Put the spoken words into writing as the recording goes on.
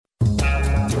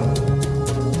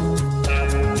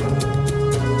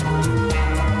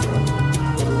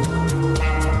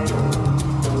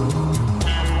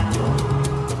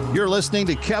listening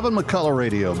to Kevin McCullough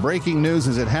Radio. Breaking news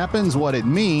as it happens, what it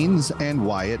means, and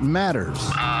why it matters.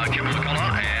 Kevin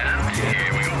McCullough, and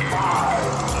here we go.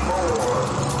 5, 4,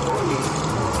 3,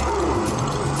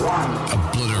 2, 1.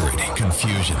 Obliterating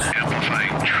confusion.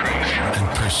 Amplifying truth.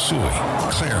 And pursuing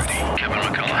clarity. Kevin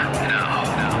McCullough, now.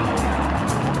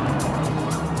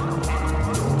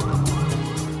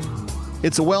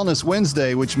 It's a Wellness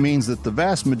Wednesday, which means that the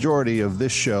vast majority of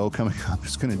this show coming up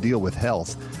is going to deal with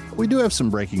health. We do have some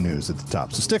breaking news at the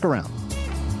top, so stick around.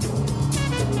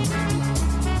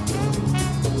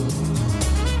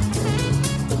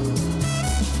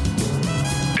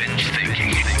 Binge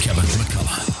thinking. Kevin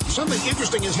McCullough. Something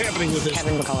interesting is happening with this.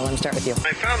 Kevin McCullough, let me start with you.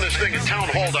 I found this thing at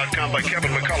townhall.com by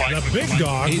Kevin McCullough. The big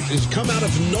dog has come out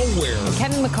of nowhere.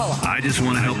 Kevin McCullough, I just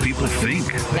want to help people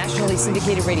think. nationally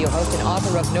syndicated radio host and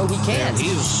author of No He Can't.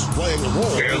 He's playing the role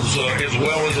as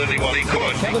well as anybody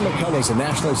could. Kevin McCullough is a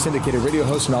nationally syndicated radio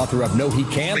host and author of No He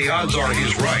Can't. The odds are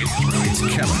he's right. It's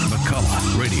Kevin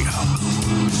McCullough Radio.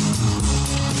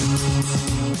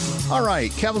 All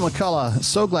right, Kevin McCullough,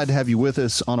 so glad to have you with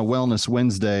us on a Wellness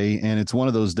Wednesday, and it's one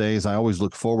of those days I always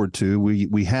look forward to.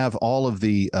 We have all of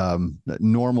the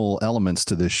normal elements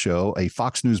to this show. A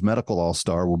Fox News medical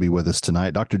all-star will be with us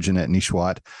tonight. Dr. Jeanette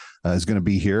Nishwat is going to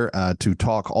be here to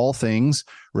talk all things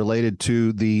related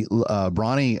to the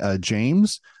Bronny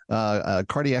James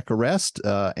cardiac arrest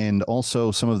and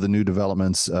also some of the new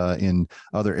developments in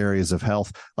other areas of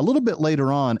health. A little bit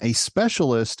later on, a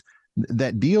specialist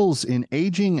that deals in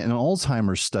aging and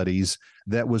Alzheimer's studies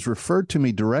that was referred to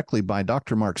me directly by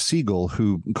Dr. Mark Siegel,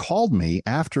 who called me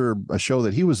after a show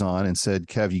that he was on and said,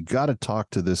 Kev, you got to talk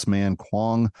to this man,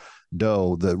 Kwong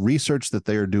Do. The research that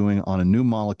they are doing on a new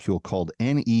molecule called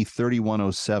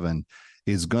NE3107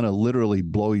 is going to literally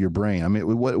blow your brain. I mean,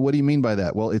 what do you mean by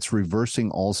that? Well, it's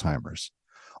reversing Alzheimer's.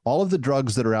 All of the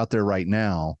drugs that are out there right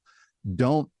now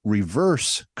don't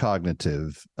reverse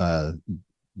cognitive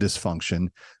dysfunction,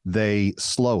 they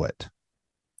slow it.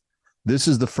 This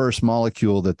is the first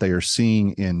molecule that they are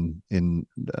seeing in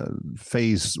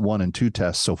phase 1 and 2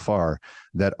 tests so far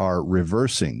that are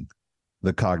reversing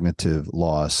the cognitive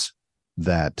loss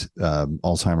that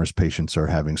Alzheimer's patients are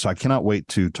having. So I cannot wait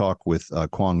to talk with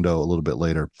Kwong Do a little bit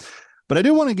later. But I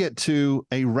do want to get to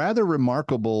a rather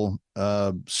remarkable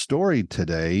story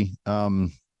today. A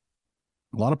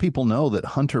lot of people know that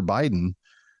Hunter Biden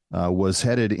was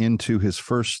headed into his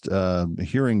first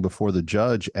hearing before the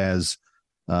judge as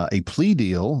a plea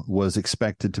deal was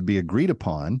expected to be agreed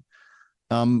upon,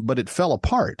 but it fell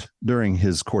apart during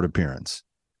his court appearance.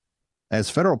 As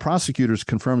federal prosecutors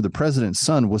confirmed the president's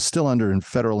son was still under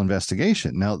federal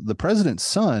investigation. Now, the president's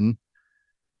son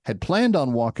had planned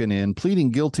on walking in,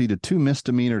 pleading guilty to 2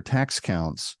 misdemeanor tax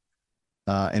counts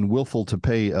and willful to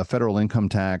pay a federal income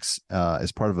tax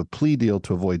as part of a plea deal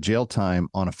to avoid jail time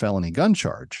on a felony gun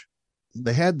charge.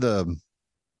 They had the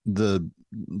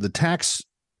tax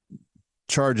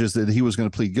charges that he was going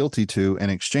to plead guilty to. In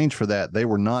exchange for that, they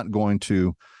were not going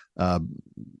to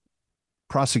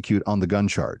prosecute on the gun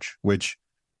charge, which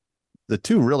the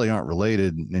two really aren't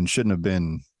related and shouldn't have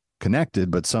been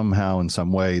connected, but somehow in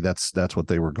some way that's what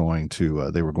they were going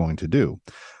to do.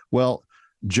 Well,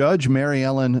 Judge Mary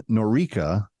Ellen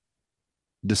Norica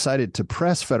decided to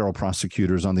press federal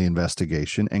prosecutors on the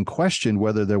investigation and questioned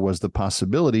whether there was the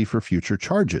possibility for future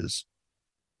charges.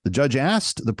 The judge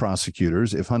asked the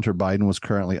prosecutors if Hunter Biden was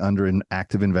currently under an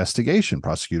active investigation.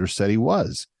 Prosecutors said he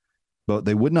was, but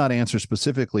they would not answer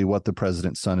specifically what the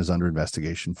president's son is under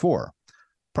investigation for.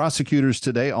 Prosecutors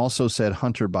today also said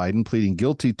Hunter Biden pleading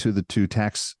guilty to the 2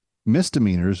 tax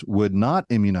misdemeanors would not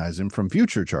immunize him from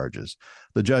future charges.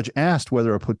 The judge asked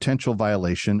whether a potential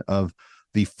violation of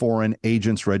the Foreign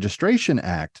Agents Registration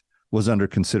Act was under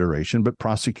consideration, but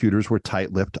prosecutors were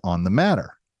tight-lipped on the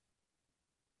matter.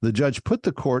 The judge put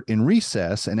the court in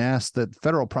recess and asked that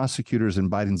federal prosecutors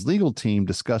and Biden's legal team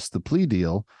discuss the plea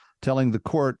deal, telling the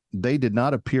court they did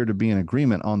not appear to be in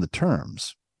agreement on the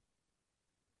terms.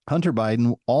 Hunter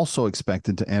Biden also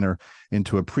expected to enter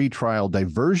into a pretrial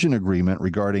diversion agreement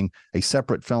regarding a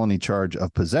separate felony charge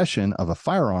of possession of a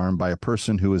firearm by a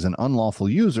person who is an unlawful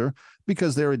user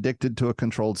because they're addicted to a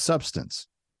controlled substance.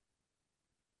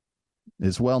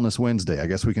 It's Wellness Wednesday. I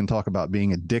guess we can talk about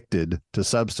being addicted to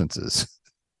substances.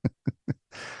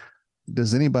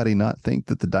 Does anybody not think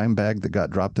that the dime bag that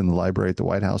got dropped in the library at the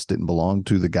White House didn't belong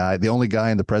to the only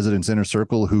guy in the president's inner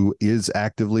circle who is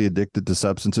actively addicted to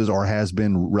substances or has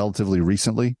been relatively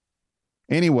recently?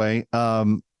 Anyway,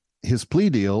 his plea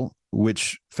deal,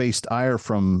 which faced ire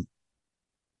from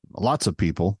lots of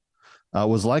people,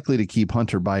 was likely to keep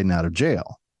Hunter Biden out of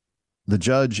jail. The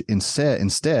judge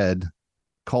instead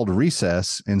called a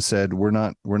recess and said, we're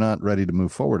not ready to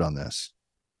move forward on this.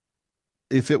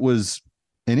 If it was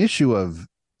an issue of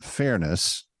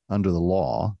fairness under the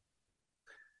law,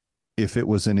 if it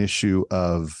was an issue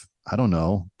of, I don't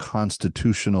know,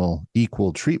 constitutional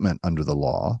equal treatment under the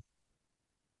law,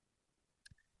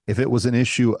 if it was an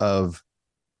issue of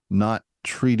not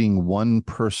treating one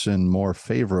person more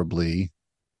favorably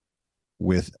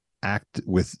with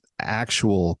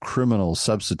actual criminal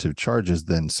substantive charges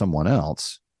than someone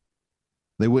else,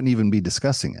 they wouldn't even be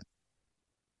discussing it.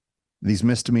 These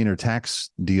misdemeanor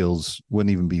tax deals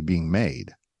wouldn't even be being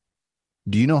made.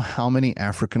 Do you know how many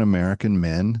African American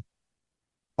men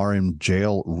are in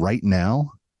jail right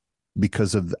now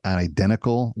because of an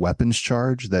identical weapons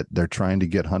charge that they're trying to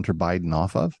get Hunter Biden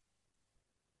off of?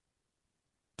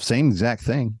 Same exact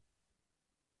thing.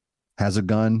 Has a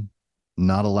gun,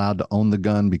 not allowed to own the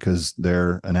gun because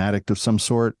they're an addict of some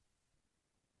sort,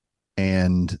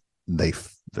 and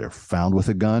they're found with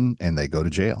a gun and they go to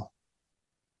jail.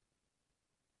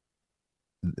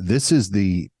 This is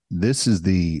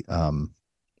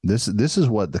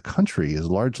what the country is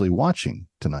largely watching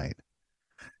tonight.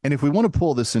 And if we want to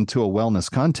pull this into a wellness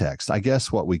context, I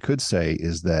guess what we could say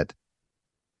is that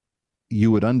you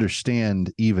would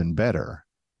understand even better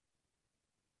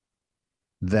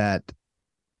that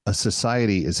a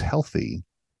society is healthy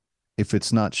if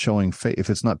it's not if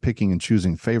it's not picking and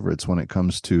choosing favorites when it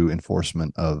comes to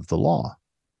enforcement of the law.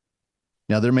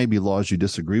 Now, there may be laws you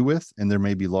disagree with, and there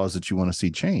may be laws that you want to see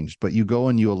changed, but you go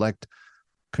and you elect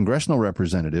congressional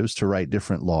representatives to write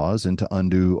different laws and to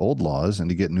undo old laws and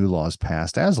to get new laws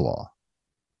passed as law.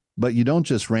 But you don't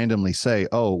just randomly say,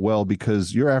 oh, well,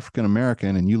 because you're African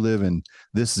American and you live in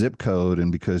this zip code,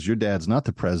 and because your dad's not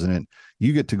the president,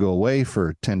 you get to go away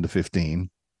for 10 to 15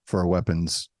 for a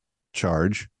weapons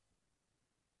charge.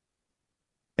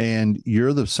 And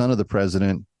you're the son of the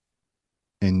president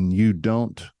and you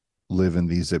don't live in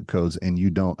these zip codes and you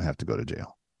don't have to go to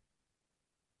jail.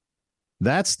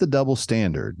 That's the double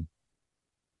standard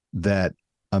that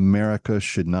America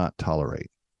should not tolerate.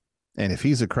 And if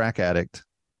he's a crack addict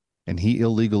and he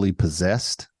illegally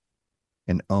possessed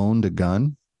and owned a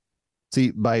gun,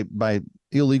 see, by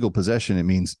illegal possession, it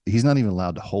means he's not even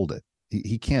allowed to hold it.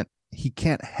 He can't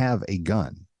have a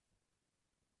gun,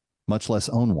 much less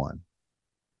own one.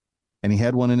 And he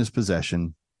had one in his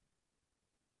possession,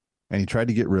 and he tried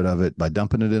to get rid of it by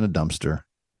dumping it in a dumpster,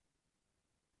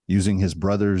 using his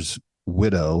brother's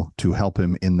widow to help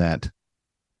him in that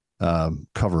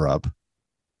cover up.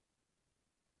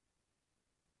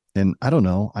 And I don't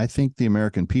know, I think the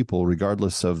American people,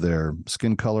 regardless of their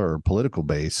skin color or political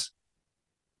base,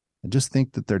 I just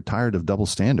think that they're tired of double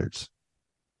standards.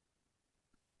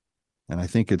 And I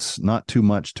think it's not too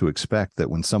much to expect that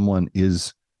when someone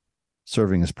is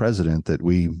serving as president, that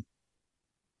we,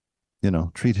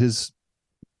 treat his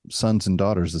sons and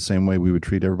daughters the same way we would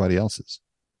treat everybody else's.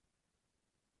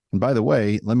 And by the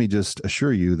way, let me just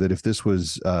assure you that if this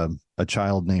was a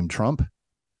child named Trump,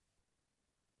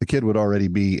 the kid would already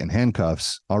be in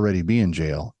handcuffs, already be in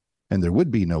jail, and there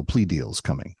would be no plea deals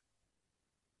coming.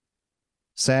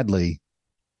 Sadly,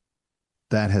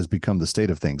 that has become the state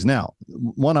of things. Now,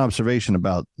 one observation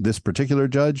about this particular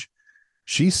judge,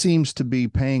 she seems to be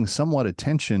paying somewhat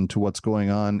attention to what's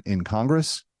going on in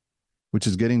Congress, which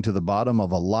is getting to the bottom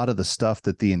of a lot of the stuff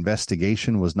that the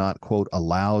investigation was not, quote,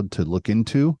 allowed to look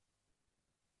into.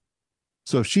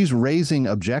 So if she's raising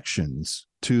objections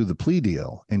to the plea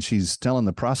deal and she's telling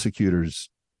the prosecutors,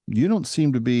 you don't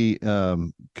seem to be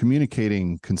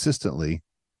communicating consistently,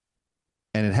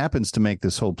 and it happens to make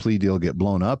this whole plea deal get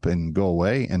blown up and go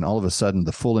away, and all of a sudden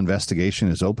the full investigation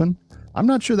is open, I'm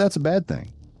not sure that's a bad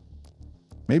thing.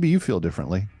 Maybe you feel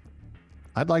differently.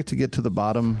 I'd like to get to the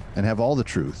bottom and have all the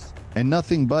truth and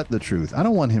nothing but the truth. I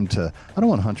don't want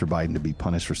Hunter Biden to be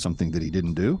punished for something that he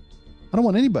didn't do. I don't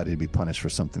want anybody to be punished for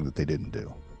something that they didn't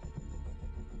do.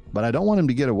 But I don't want him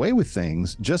to get away with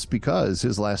things just because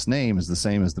his last name is the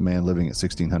same as the man living at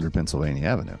 1600 Pennsylvania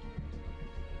Avenue.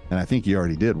 And I think he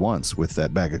already did once with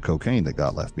that bag of cocaine that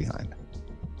got left behind,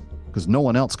 because no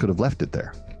one else could have left it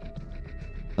there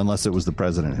unless it was the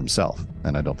president himself.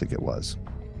 And I don't think it was.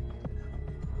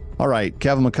 All right,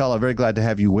 Kevin McCullough, very glad to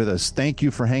have you with us. Thank you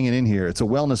for hanging in here. It's a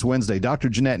Wellness Wednesday. Dr.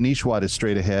 Jeanette Nishwat is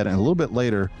straight ahead. And a little bit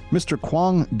later, Mr.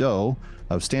 Kwong Do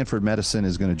of Stanford Medicine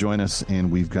is going to join us.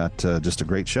 And we've got just a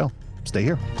great show. Stay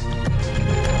here.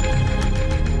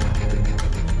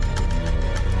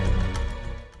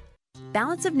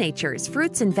 Balance of Nature's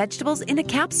fruits and vegetables in a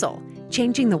capsule,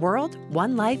 changing the world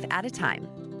one life at a time.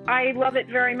 I love it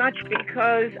very much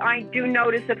because I do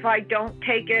notice if I don't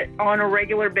take it on a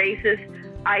regular basis,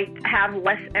 I have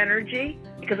less energy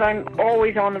because I'm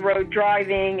always on the road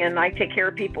driving and I take care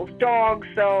of people's dogs,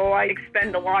 so I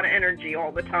expend a lot of energy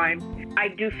all the time. I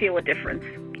do feel a difference.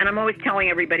 And I'm always telling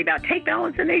everybody about take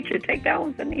balance in nature, take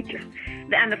balance in nature.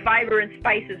 And the fiber and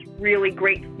spice is really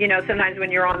great. You know, sometimes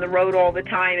when you're on the road all the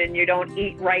time and you don't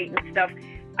eat right and stuff,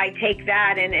 I take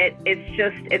that and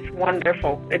it's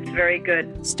wonderful. It's very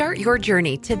good. Start your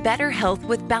journey to better health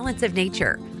with Balance of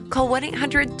Nature. Call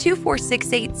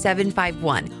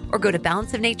 1-800-246-8751 or go to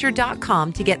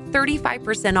balanceofnature.com to get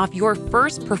 35% off your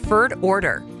first preferred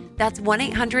order. That's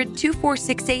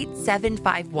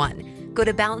 1-800-246-8751. Go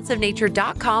to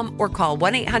balanceofnature.com or call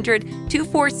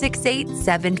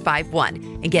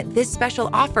 1-800-246-8751 and get this special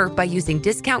offer by using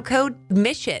discount code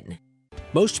MISSION.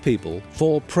 Most people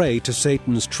fall prey to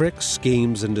Satan's tricks,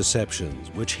 schemes, and deceptions,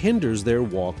 which hinders their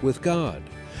walk with God.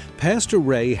 Pastor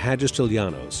Ray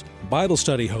Hagestilianos, Bible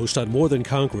study host on More Than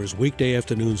Conquerors weekday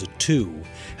afternoons at 2,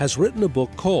 has written a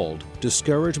book called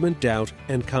Discouragement, Doubt,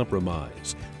 and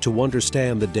Compromise, to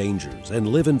understand the dangers and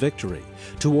live in victory,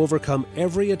 to overcome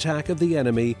every attack of the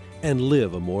enemy and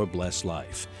live a more blessed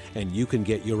life. And you can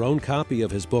get your own copy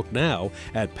of his book now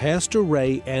at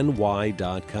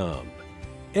PastorRayNY.com.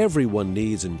 Everyone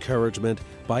needs encouragement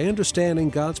by understanding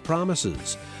God's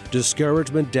promises.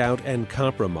 Discouragement, Doubt, and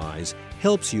Compromise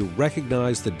helps you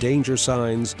recognize the danger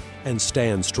signs and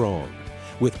stand strong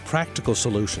with practical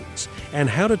solutions and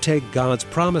how to take God's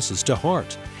promises to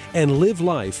heart and live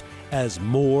life as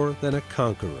more than a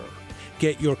conqueror.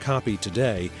 Get your copy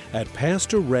today at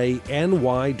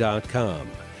PastorRayNY.com.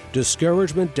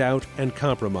 Discouragement, Doubt, and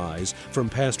Compromise from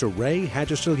Pastor Ray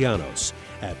Hagestilianos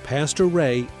at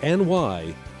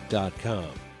PastorRayNY.com.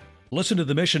 Listen to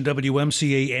The Mission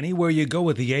WMCA anywhere you go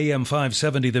with the AM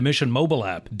 570 The Mission mobile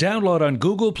app. Download on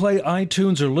Google Play,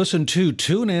 iTunes, or listen to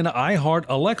TuneIn, iHeart,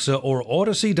 Alexa, or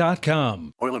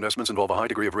Odyssey.com. Oil investments involve a high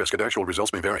degree of risk and actual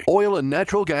results may vary. Oil and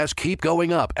natural gas keep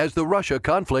going up as the Russia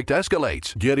conflict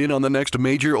escalates. Get in on the next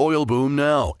major oil boom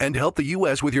now and help the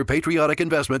U.S. with your patriotic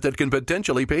investment that can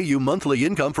potentially pay you monthly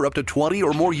income for up to 20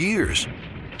 or more years.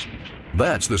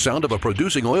 That's the sound of a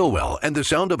producing oil well and the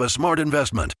sound of a smart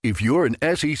investment. If you're an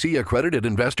SEC-accredited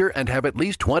investor and have at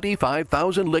least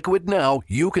 $25,000 liquid now,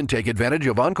 you can take advantage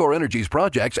of Encore Energy's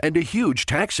projects and a huge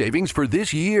tax savings for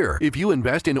this year. If you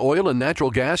invest in oil and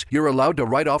natural gas, you're allowed to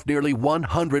write off nearly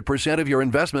 100% of your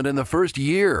investment in the first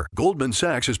year. Goldman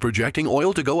Sachs is projecting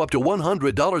oil to go up to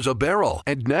 $100 a barrel,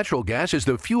 and natural gas is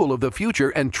the fuel of the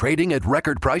future and trading at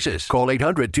record prices. Call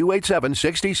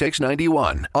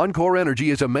 800-287-6691. Encore Energy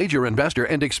is a major investor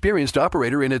and experienced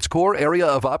operator in its core area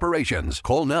of operations.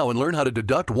 Call now and learn how to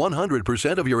deduct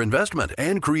 100% of your investment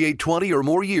and create 20 or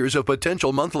more years of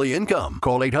potential monthly income.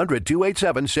 Call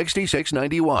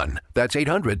 800-287-6691. That's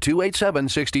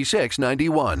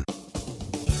 800-287-6691.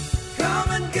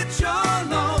 Come and get your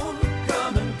loan.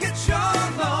 Come and get your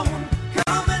loan.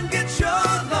 Come and get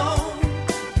your loan.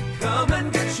 Come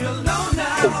and get your loan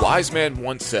now. A wise man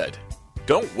once said,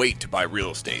 "Don't wait to buy real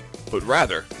estate, but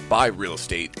rather buy real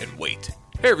estate and wait."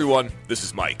 Hey everyone, this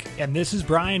is Mike. And this is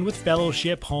Brian with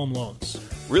Fellowship Home Loans.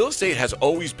 Real estate has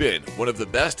always been one of the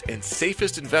best and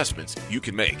safest investments you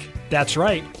can make. That's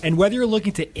right. And whether you're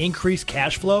looking to increase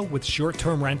cash flow with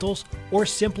short-term rentals or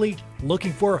simply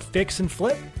looking for a fix and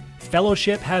flip,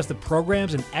 Fellowship has the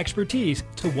programs and expertise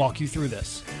to walk you through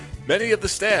this. Many of the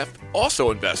staff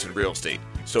also invest in real estate,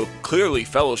 so clearly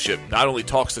Fellowship not only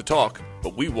talks the talk,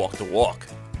 but we walk the walk.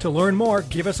 To learn more,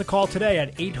 give us a call today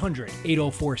at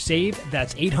 800-804-SAVE.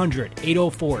 That's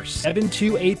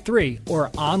 800-804-7283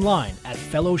 or online at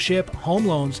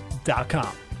fellowshiphomeloans.com.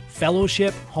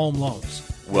 Fellowship Home Loans.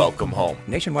 Welcome home.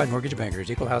 Nationwide Mortgage Bankers,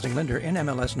 Equal Housing Lender,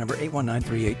 NMLS number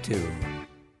 819382.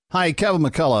 Hi, Kevin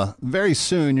McCullough. Very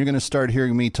soon you're going to start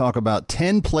hearing me talk about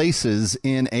 10 places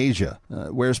in Asia.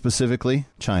 Where specifically?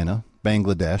 China,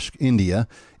 Bangladesh, India,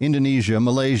 Indonesia,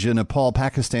 Malaysia, Nepal,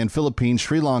 Pakistan, Philippines,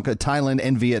 Sri Lanka, Thailand,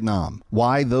 and Vietnam.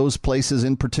 Why those places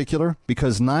in particular?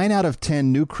 Because 9 out of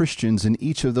 10 new Christians in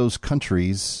each of those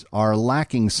countries are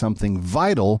lacking something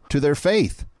vital to their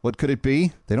faith. What could it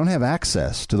be? They don't have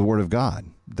access to the Word of God.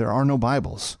 There are no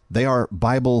Bibles. They are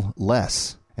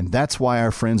Bible-less. And that's why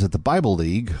our friends at the Bible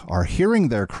League are hearing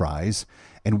their cries,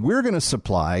 and we're going to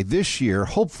supply this year,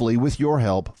 hopefully with your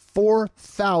help,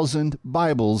 4,000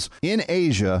 Bibles in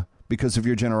Asia because of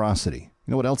your generosity.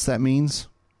 You know what else that means?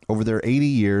 Over their 80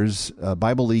 years,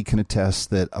 Bible League can attest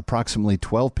that approximately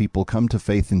 12 people come to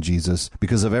faith in Jesus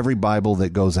because of every Bible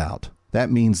that goes out.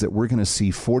 That means that we're going to see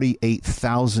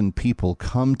 48,000 people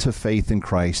come to faith in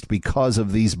Christ because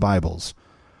of these Bibles.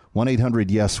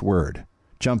 1-800-YES-WORD.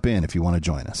 Jump in if you want to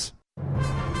join us.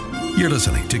 You're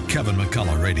listening to Kevin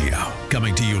McCullough Radio,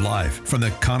 coming to you live from the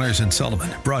Connors and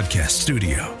Sullivan Broadcast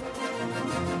Studio.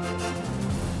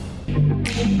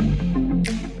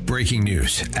 Breaking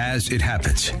news as it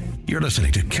happens. You're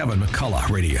listening to Kevin McCullough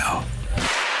Radio.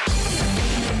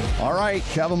 All right,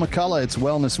 Kevin McCullough, it's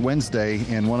Wellness Wednesday,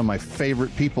 and one of my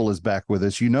favorite people is back with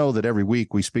us. You know that every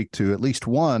week we speak to at least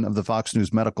one of the Fox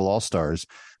News Medical All-Stars.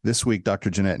 This week,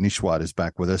 Dr. Jeanette Nishwat is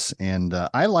back with us, and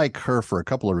I like her for a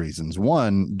couple of reasons.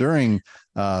 One, during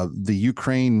the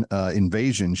Ukraine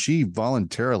invasion, she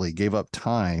voluntarily gave up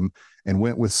time and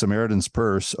went with Samaritan's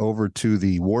Purse over to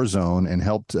the war zone and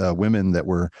helped women that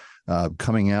were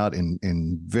coming out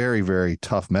in very, very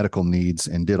tough medical needs,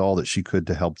 and did all that she could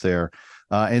to help there.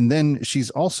 And then she's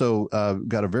also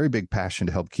got a very big passion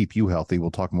to help keep you healthy.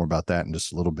 We'll talk more about that in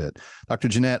just a little bit. Dr.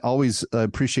 Jeanette, always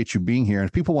appreciate you being here. And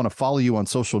if people want to follow you on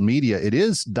social media, it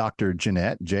is Dr.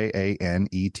 Jeanette, Janette.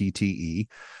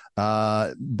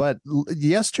 But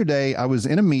yesterday I was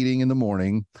in a meeting in the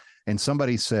morning and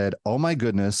somebody said, "Oh my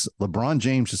goodness, LeBron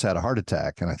James just had a heart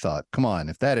attack." And I thought, come on,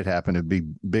 if that had happened, it'd be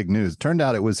big news. It turned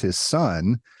out it was his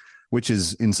son, which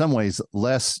is in some ways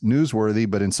less newsworthy,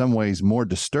 but in some ways more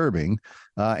disturbing.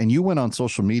 And you went on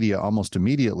social media almost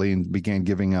immediately and began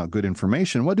giving out good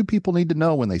information. What do people need to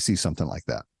know when they see something like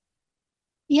that?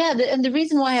 Yeah, and the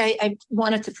reason why I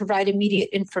wanted to provide immediate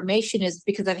information is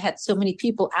because I've had so many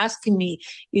people asking me,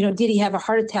 did he have a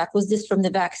heart attack? Was this from the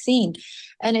vaccine?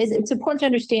 And it's important to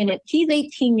understand that he's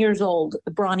 18 years old,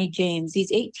 Bronny James.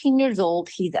 He's 18 years old.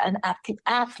 He's an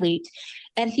athlete,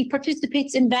 and he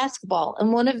participates in basketball.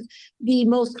 And one of the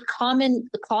most common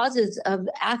causes of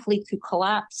athletes who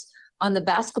collapse on the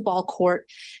basketball court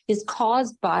is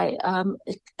caused by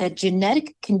a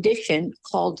genetic condition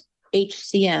called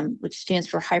HCM, which stands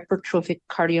for hypertrophic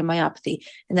cardiomyopathy.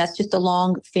 And that's just a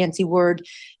long, fancy word,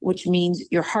 which means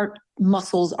your heart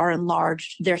muscles are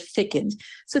enlarged, they're thickened.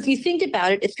 So if you think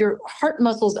about it, if your heart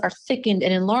muscles are thickened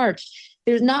and enlarged,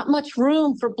 there's not much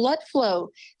room for blood flow.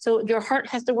 So your heart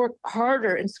has to work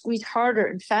harder and squeeze harder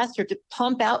and faster to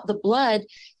pump out the blood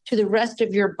to the rest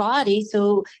of your body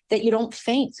so that you don't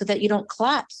faint, so that you don't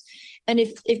collapse. And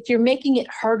if you're making it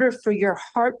harder for your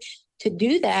heart to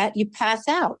do that, you pass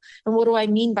out. And what do I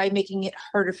mean by making it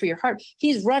harder for your heart?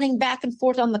 He's running back and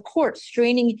forth on the court,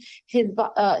 straining his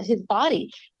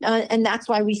body. And that's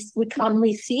why we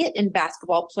commonly see it in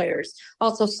basketball players,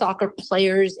 also soccer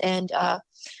players and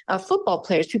football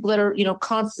players, people that are,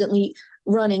 constantly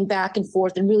running back and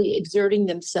forth and really exerting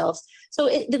themselves. So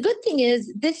the good thing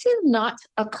is this is not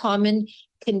a common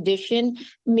condition,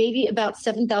 maybe about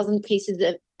 7,000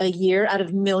 cases a year out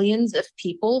of millions of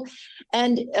people.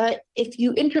 And if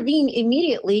you intervene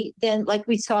immediately, then like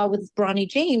we saw with Bronny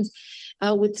James,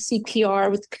 with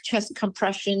CPR, with chest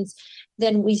compressions,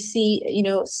 then we see,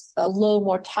 a low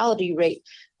mortality rate.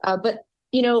 But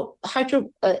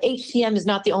HCM is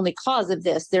not the only cause of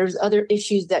this. There's other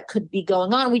issues that could be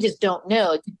going on. We just don't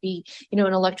know. It could be, an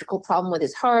electrical problem with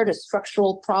his heart, a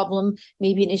structural problem,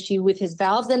 maybe an issue with his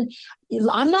valves. And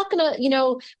I'm not going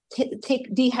to,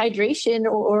 take dehydration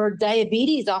or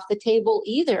diabetes off the table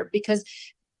either, because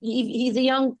he's a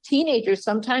young teenager.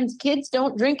 Sometimes kids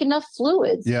don't drink enough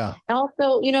fluids. Yeah. And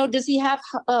also, does he have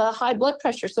high blood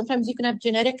pressure? Sometimes you can have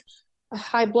genetic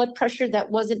high blood pressure that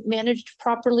wasn't managed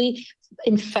properly.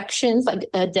 Infections like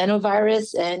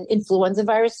adenovirus and influenza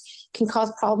virus can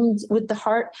cause problems with the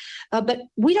heart. But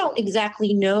we don't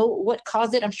exactly know what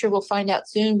caused it. I'm sure we'll find out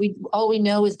soon. All we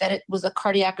know is that it was a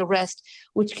cardiac arrest,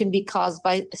 which can be caused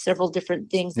by several different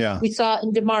things. Yeah. We saw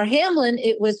in Damar Hamlin,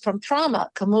 it was from trauma,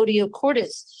 commotio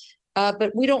cordis.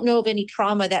 But we don't know of any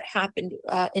trauma that happened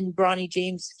in Bronny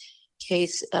James'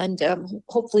 case. And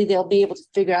hopefully they'll be able to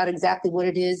figure out exactly what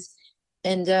it is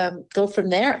and go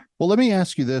from there. Well, let me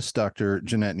ask you this, Dr.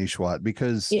 Jeanette Nishwat,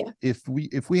 because if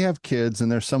we have kids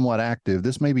and they're somewhat active,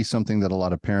 this may be something that a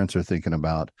lot of parents are thinking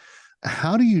about.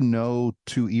 How do you know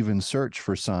to even search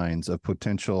for signs of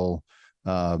potential,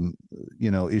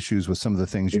 issues with some of the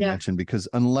things you mentioned? Because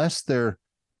unless they're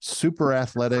super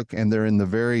athletic and they're in the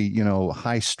very,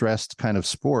 high stressed kind of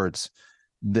sports,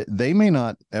 they may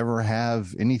not ever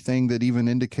have anything that even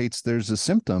indicates there's a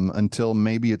symptom until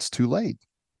maybe it's too late.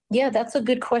 Yeah, that's a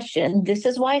good question. This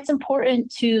is why it's important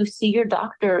to see your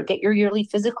doctor, get your yearly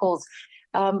physicals.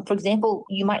 For example,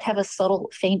 you might have a subtle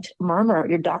faint murmur.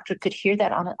 Your doctor could hear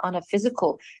that on a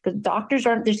physical. Because doctors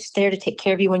aren't just there to take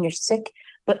care of you when you're sick,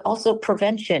 but also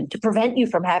prevention, to prevent you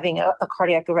from having a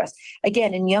cardiac arrest.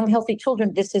 Again, in young, healthy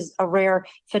children, this is a rare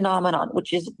phenomenon,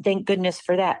 which is, thank goodness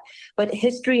for that. But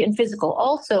history and physical.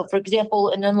 Also, for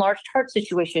example, an enlarged heart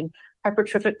situation,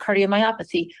 hypertrophic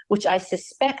cardiomyopathy, which I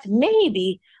suspect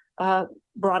maybe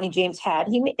Bronny James had.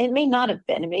 It may not have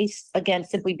been. It may, again,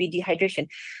 simply be dehydration.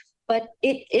 But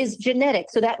it is genetic.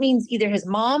 So that means either his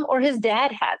mom or his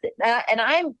dad has it. And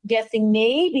I'm guessing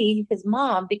maybe his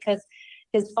mom, because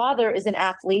his father is an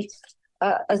athlete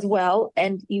as well.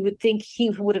 And you would think he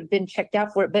would have been checked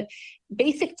out for it. But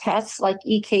basic tests like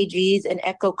EKGs and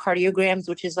echocardiograms,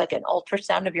 which is like an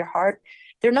ultrasound of your heart,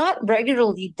 they're not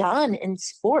regularly done in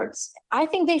sports. I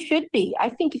think they should be. I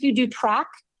think if you do track,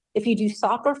 if you do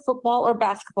soccer, football, or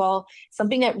basketball,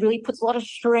 something that really puts a lot of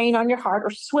strain on your heart,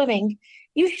 or swimming,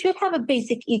 you should have a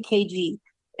basic EKG.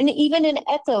 And even an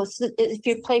echo, if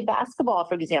you play basketball,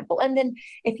 for example. And then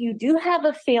if you do have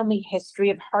a family history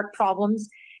of heart problems,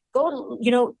 go,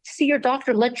 see your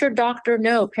doctor. Let your doctor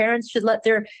know. Parents should let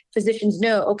their physicians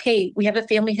know, okay, we have a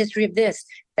family history of this.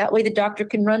 That way the doctor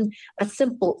can run a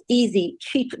simple, easy,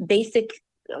 cheap, basic,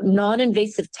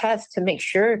 non-invasive test to make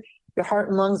sure your heart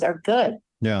and lungs are good.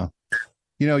 Yeah.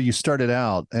 You started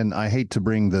out, and I hate to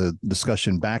bring the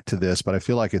discussion back to this, but I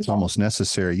feel like it's almost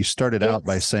necessary. You started out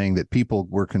by saying that people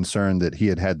were concerned that he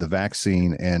had the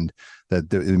vaccine and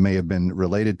that it may have been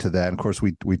related to that. And of course,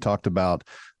 we talked about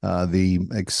the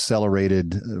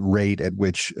accelerated rate at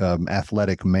which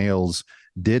athletic males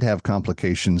did have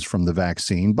complications from the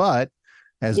vaccine. But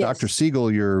as Dr.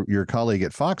 Siegel, your colleague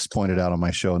at Fox, pointed out on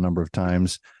my show a number of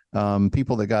times,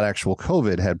 people that got actual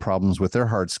COVID had problems with their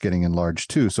hearts getting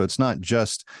enlarged too. So it's not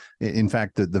just, in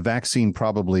fact, the vaccine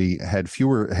probably had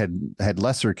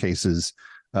lesser cases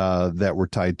that were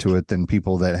tied to it than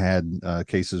people that had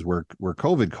cases where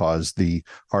COVID caused the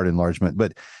heart enlargement.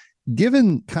 But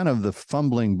given kind of the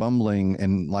fumbling, bumbling,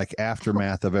 and like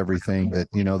aftermath of everything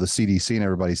that, the CDC and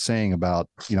everybody's saying about,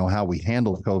 how we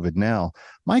handle COVID now,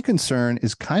 my concern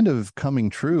is kind of coming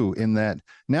true in that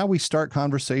now we start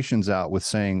conversations out with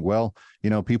saying, well,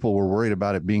 people were worried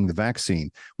about it being the vaccine.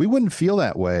 We wouldn't feel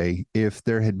that way if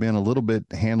there had been a little bit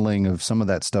handling of some of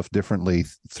that stuff differently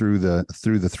through the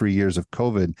 3 years of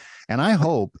COVID. And I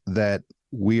hope that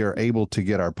we are able to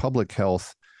get our public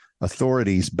health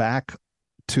authorities back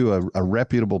to a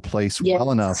reputable place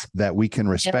well enough that we can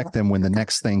respect them when the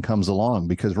next thing comes along.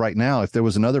 Because right now, if there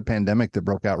was another pandemic that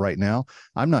broke out right now,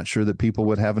 I'm not sure that people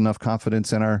would have enough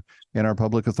confidence in our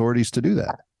public authorities to do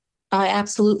that. I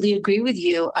absolutely agree with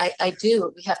you. I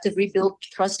do. We have to rebuild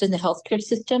trust in the healthcare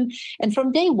system. And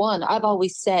from day one, I've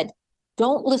always said,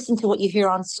 don't listen to what you hear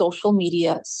on social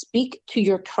media. Speak to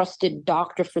your trusted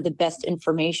doctor for the best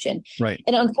information. Right.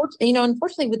 And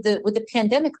unfortunately, with the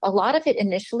pandemic, a lot of it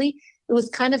initially, it was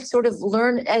kind of sort of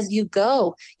learn as you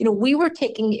go. We were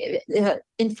taking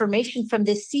information from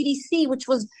the CDC, which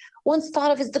was once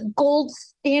thought of as the gold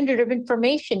standard of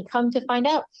information. Come to find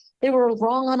out, they were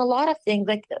wrong on a lot of things.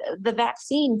 Like the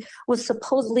vaccine was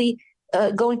supposedly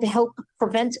going to help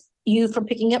prevent you from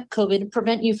picking up COVID and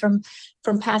prevent you from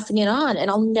passing it on. And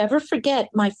I'll never forget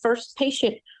my first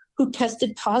patient who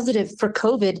tested positive for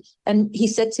COVID. And he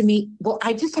said to me, well,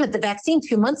 I just had the vaccine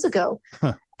 2 months ago.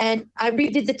 Huh. And I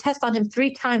redid the test on him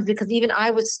 3 times because even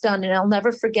I was stunned. And I'll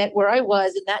never forget where I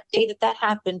was in that day that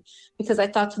happened, because I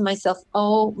thought to myself,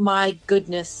 oh my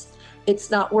goodness, it's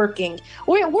not working.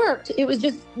 Or it worked. It was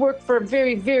just worked for a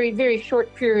very, very, very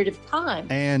short period of time.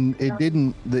 And it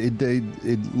didn't,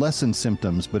 it lessened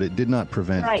symptoms, but it did not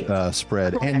prevent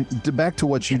spread. Correct. And back to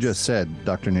what you just said,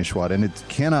 Dr. Nishwat, and it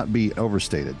cannot be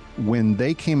overstated. When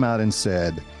they came out and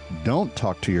said, don't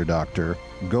talk to your doctor,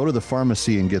 go to the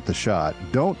pharmacy and get the shot.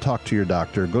 Don't talk to your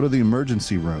doctor, go to the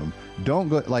emergency room. Don't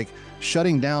go, like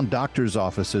shutting down doctors'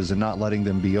 offices and not letting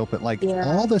them be open.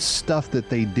 All the stuff that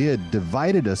they did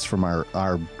divided us from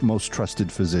our most trusted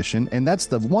physician. And that's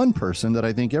the one person that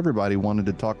I think everybody wanted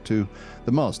to talk to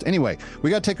the most. Anyway, we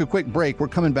got to take a quick break. We're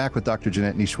coming back with Dr.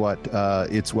 Jeanette Nishwat.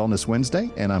 It's Wellness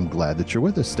Wednesday, and I'm glad that you're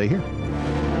with us. Stay here.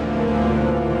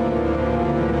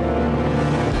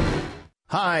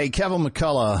 Hi, Kevin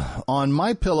McCullough. On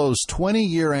MyPillow's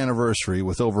 20-year anniversary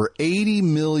with over 80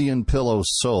 million pillows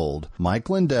sold, Mike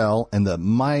Lindell and the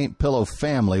MyPillow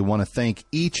family want to thank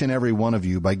each and every one of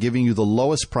you by giving you the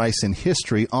lowest price in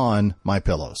history on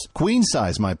MyPillows.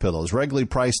 Queen-size MyPillows, regularly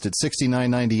priced at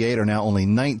 $69.98, are now only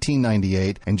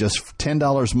 $19.98, and just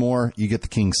 $10 more, you get the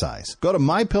king size. Go to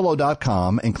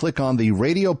MyPillow.com and click on the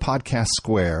Radio Podcast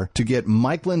Square to get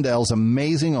Mike Lindell's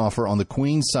amazing offer on the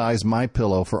queen-size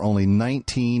MyPillow for only $19.98.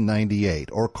 $19.98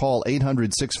 or call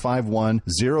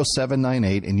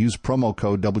 800-651-0798 and use promo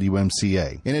code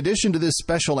WMCA. In addition to this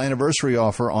special anniversary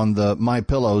offer on the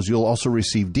MyPillows, you'll also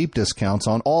receive deep discounts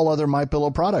on all other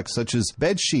MyPillow products such as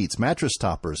bed sheets, mattress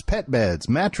toppers, pet beds,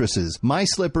 mattresses, My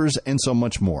Slippers, and so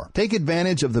much more. Take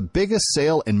advantage of the biggest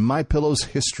sale in MyPillow's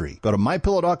history. Go to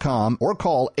MyPillow.com or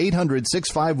call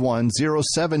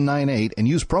 800-651-0798 and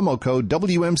use promo code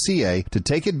WMCA to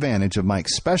take advantage of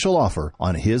Mike's special offer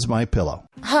on his MyPillow.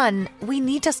 Hun, we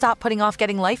need to stop putting off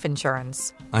getting life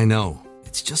insurance. I know.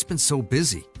 It's just been so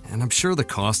busy, and I'm sure the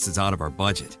cost is out of our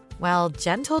budget. Well,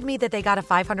 Jen told me that they got a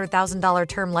 $500,000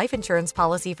 term life insurance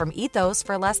policy from Ethos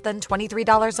for less than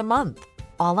 $23 a month.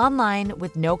 All online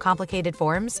with no complicated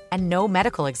forms and no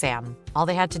medical exam. All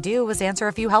they had to do was answer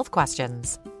a few health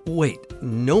questions. Wait,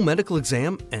 no medical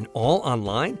exam and all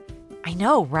online? I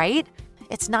know, right?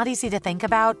 It's not easy to think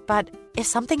about, but if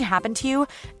something happened to you,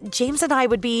 James and I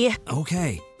would be...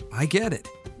 Okay, I get it.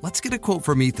 Let's get a quote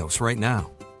from Ethos right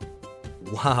now.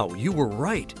 Wow, you were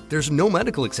right. There's no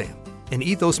medical exam, and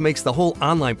Ethos makes the whole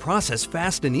online process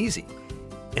fast and easy.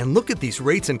 And look at these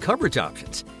rates and coverage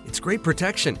options. It's great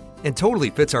protection and totally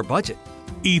fits our budget.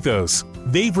 Ethos.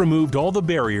 They've removed all the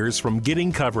barriers from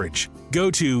getting coverage.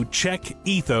 Go to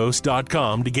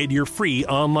checkethos.com to get your free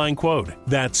online quote.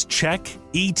 That's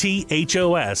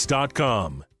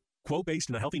checkethos.com. Quote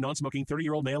based on a healthy, non-smoking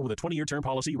 30-year-old male with a 20-year term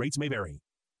policy. Rates may vary.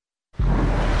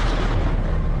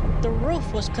 The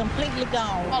roof was completely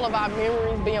gone. All of our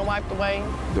memories being wiped away.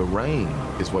 The rain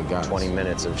is what got 20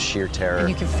 minutes of sheer terror. And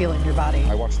you can feel it in your body.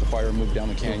 I watched the fire move down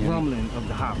the canyon. The rumbling of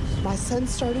the house. My son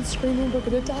started screaming, we're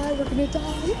gonna die, we're gonna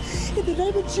die. In the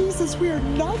name of Jesus, we are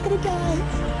not gonna die.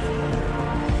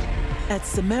 At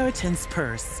Samaritan's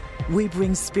Purse, we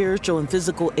bring spiritual and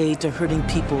physical aid to hurting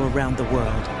people around the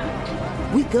world.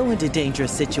 We go into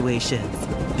dangerous situations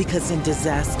because in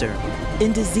disaster,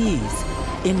 in disease,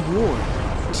 in war,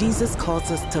 Jesus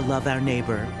calls us to love our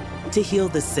neighbor, to heal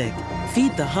the sick,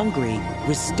 feed the hungry,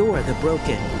 restore the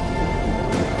broken.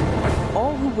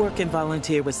 All who work and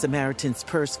volunteer with Samaritan's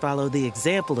Purse follow the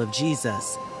example of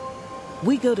Jesus.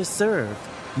 We go to serve,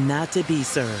 not to be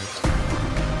served.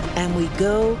 And we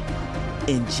go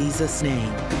in Jesus'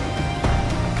 name.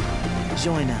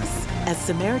 Join us at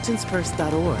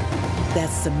SamaritansPurse.org.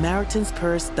 That's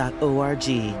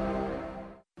SamaritansPurse.org.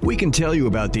 We can tell you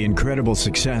about the incredible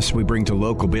success we bring to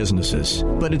local businesses,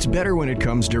 but it's better when it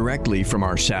comes directly from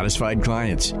our satisfied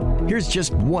clients. Here's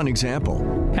just one example.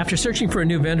 After searching for a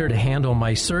new vendor to handle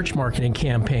my search marketing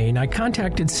campaign, I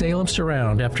contacted Salem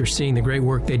Surround after seeing the great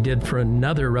work they did for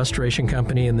another restoration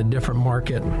company in the different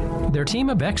market. Their team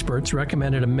of experts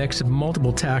recommended a mix of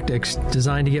multiple tactics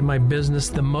designed to get my business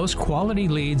the most quality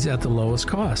leads at the lowest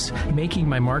cost, making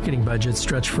my marketing budget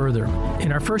stretch further.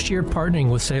 In our first year partnering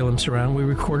with Salem Surround, we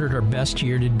recorded our best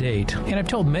year to date, and I've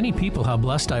told many people how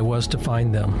blessed I was to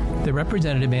find them. The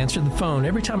representative answered the phone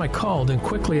every time I called and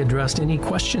quickly addressed any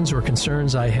questions or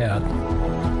concerns I had.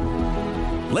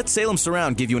 Let Salem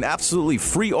Surround give you an absolutely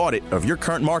free audit of your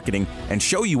current marketing and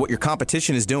show you what your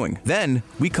competition is doing. Then,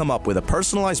 we come up with a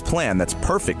personalized plan that's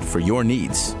perfect for your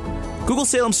needs. Google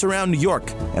Salem Surround New York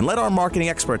and let our marketing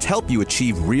experts help you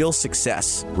achieve real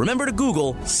success. Remember to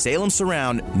Google Salem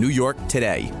Surround New York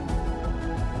today.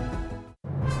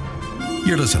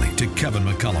 You're listening to Kevin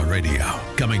McCullough Radio,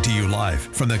 coming to you live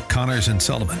from the Connors and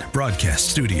Sullivan Broadcast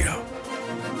Studio.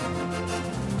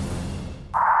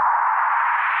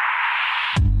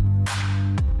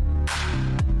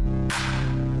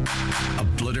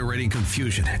 Obliterating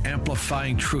confusion,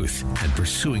 amplifying truth, and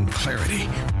pursuing clarity.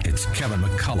 It's Kevin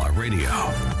McCullough Radio.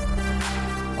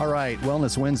 All right,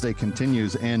 Wellness Wednesday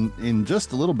continues, and in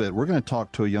just a little bit, we're going to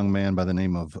talk to a young man by the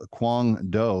name of Quang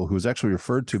Do, who was actually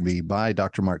referred to me by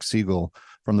Dr. Mark Siegel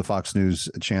from the Fox News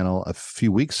channel a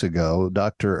few weeks ago.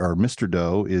 Mr.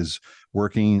 Do is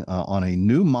working on a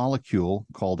new molecule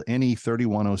called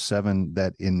NE3107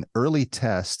 that in early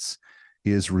tests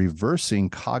is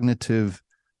reversing cognitive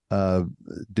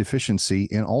deficiency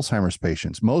in Alzheimer's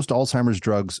patients. Most Alzheimer's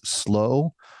drugs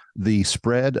slow the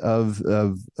spread of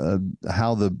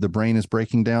how the brain is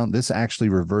breaking down. This actually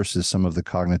reverses some of the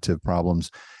cognitive problems,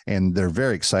 and they're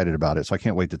very excited about it. So I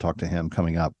can't wait to talk to him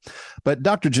coming up. But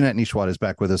Dr. Jeanette Nishwat is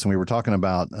back with us, and we were talking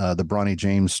about the Bronny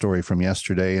James story from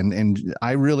yesterday, and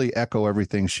I really echo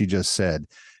everything she just said.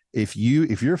 If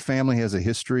your family has a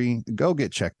history, go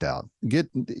get checked out.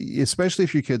 Especially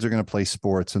if your kids are going to play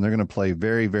sports and they're going to play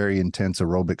very, very intense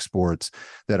aerobic sports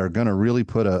that are going to really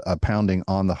put a pounding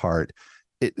on the heart.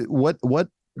 What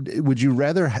would you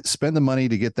rather spend the money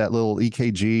to get that little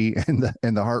EKG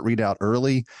and the heart readout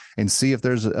early and see if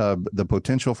there's the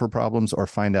potential for problems, or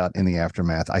find out in the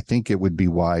aftermath? I think it would be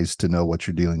wise to know what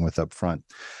you're dealing with up front.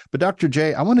 But Dr.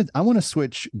 J, I want to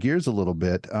switch gears a little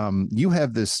bit. You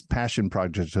have this passion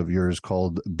project of yours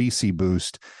called BC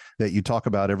Boost that you talk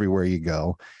about everywhere you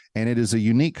go. And it is a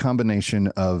unique combination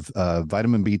of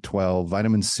vitamin B12,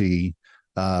 vitamin C,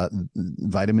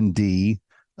 vitamin D,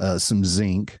 some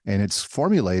zinc, and it's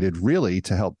formulated really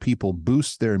to help people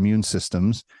boost their immune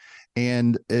systems.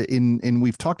 And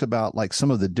we've talked about like some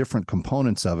of the different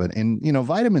components of it. And,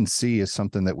 vitamin C is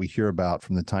something that we hear about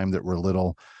from the time that we're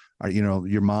little.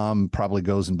 Your mom probably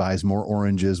goes and buys more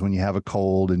oranges when you have a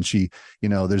cold, and she,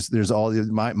 there's all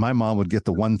my mom would get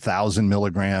the 1,000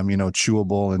 milligram,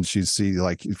 chewable, and she'd see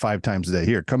like 5 times a day.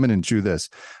 Here, come in and chew this.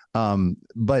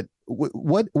 But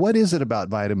what is it about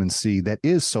vitamin C that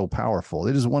is so powerful?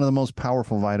 It is one of the most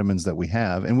powerful vitamins that we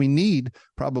have, and we need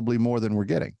probably more than we're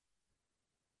getting.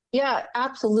 Yeah,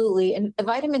 absolutely. And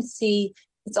vitamin C,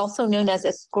 it's also known as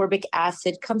ascorbic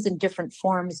acid, comes in different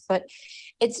forms, but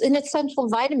it's an essential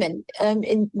vitamin.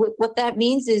 And what that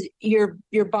means is your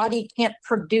body can't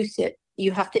produce it.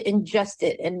 You have to ingest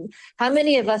it. And how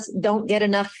many of us don't get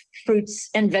enough fruits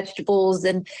and vegetables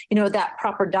and, that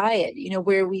proper diet,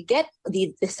 where we get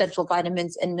the essential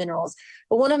vitamins and minerals.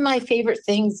 But one of my favorite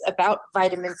things about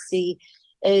vitamin C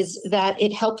is that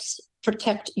it helps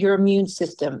protect your immune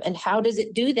system. And how does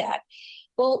it do that?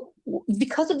 Well,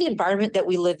 because of the environment that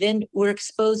we live in, we're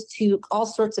exposed to all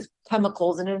sorts of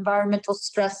chemicals and environmental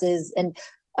stresses, and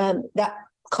that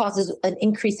causes an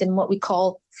increase in what we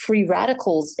call free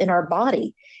radicals in our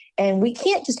body. And we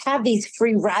can't just have these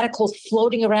free radicals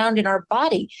floating around in our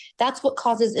body. That's what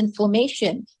causes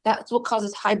inflammation. That's what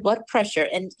causes high blood pressure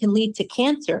and can lead to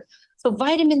cancer. So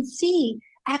vitamin C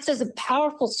acts as a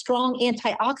powerful, strong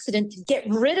antioxidant to get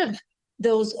rid of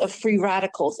those free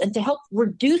radicals and to help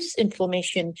reduce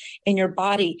inflammation in your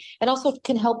body, and also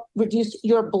can help reduce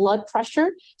your blood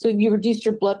pressure. So if you reduce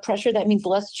your blood pressure, that means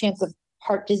less chance of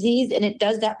heart disease. And it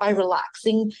does that by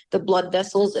relaxing the blood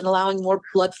vessels and allowing more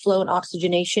blood flow and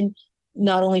oxygenation,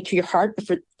 not only to your heart,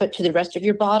 but to the rest of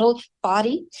your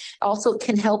body. Also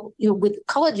can help with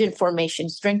collagen formation,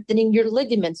 strengthening your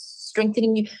ligaments,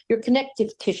 strengthening your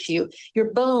connective tissue,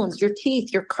 your bones, your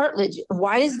teeth, your cartilage.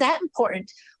 Why is that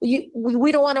important? We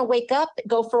don't want to wake up,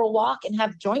 go for a walk, and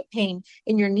have joint pain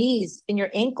in your knees, in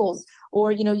your ankles,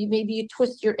 or you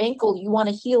twist your ankle. You want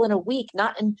to heal in a week,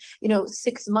 not in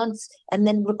 6 months, and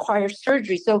then require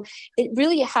surgery. So it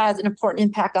really has an important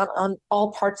impact on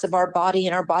all parts of our body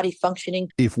and our body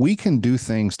functioning. If we can do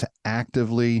things to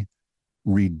actively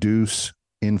reduce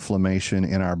inflammation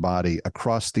in our body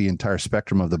across the entire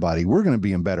spectrum of the body, we're going to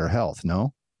be in better health,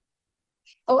 no?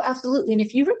 Oh, absolutely. And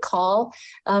if you recall,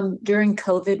 during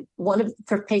COVID,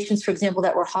 for patients, for example,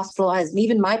 that were hospitalized, and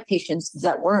even my patients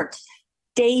that weren't,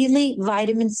 daily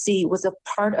vitamin C was a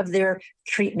part of their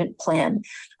treatment plan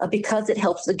because it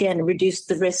helps, again, reduce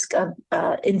the risk of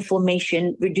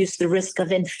inflammation, reduce the risk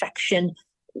of infection,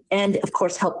 and of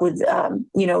course help with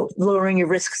lowering your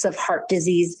risks of heart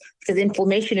disease, because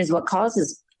inflammation is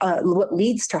what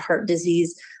leads to heart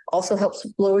disease. Also helps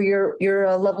lower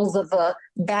your levels of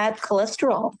bad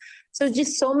cholesterol. So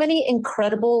just so many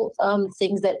incredible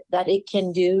things that it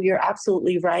can do. You're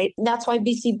absolutely right. And that's why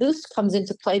BC Boost comes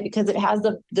into play, because it has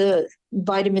the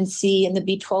vitamin C and the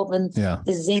B12 and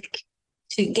the zinc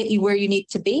to get you where you need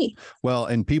to be. Well,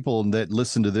 and people that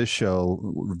listen to this show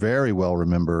very well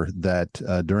remember that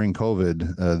during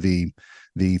COVID,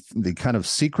 the kind of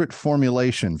secret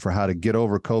formulation for how to get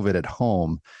over COVID at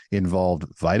home involved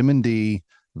vitamin D,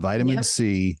 vitamin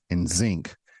C, and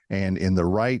zinc. And in the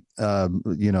right, at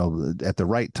the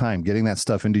right time, getting that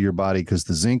stuff into your body, because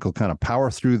the zinc will kind of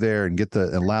power through there and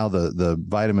allow the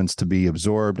vitamins to be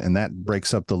absorbed, and that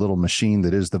breaks up the little machine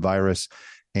that is the virus.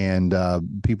 And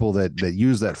people that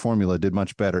use that formula did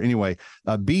much better. Anyway,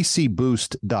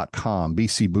 bcboost.com.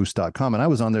 And I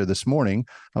was on there this morning.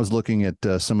 I was looking at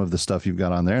some of the stuff you've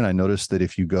got on there, and I noticed that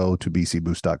if you go to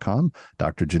bcboost.com,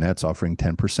 Dr. Jeanette's offering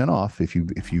 10% off if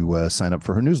you sign up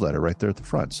for her newsletter right there at the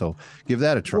front. So give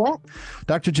that a try. Yeah.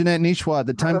 Dr. Jeanette Nishwat,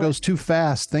 the time goes too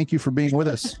fast. Thank you for being with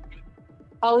us.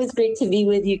 Always great to be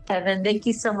with you, Kevin. Thank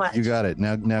you so much. You got it.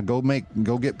 Now go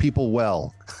get people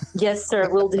well. Yes, sir.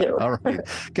 Will do. All right.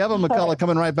 Kevin McCullough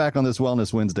coming right back on this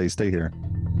Wellness Wednesday. Stay here.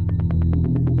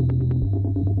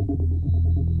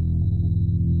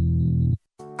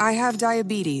 I have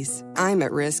diabetes. I'm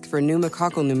at risk for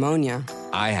pneumococcal pneumonia.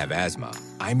 I have asthma.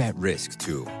 I'm at risk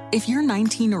too. If you're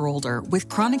 19 or older with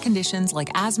chronic conditions like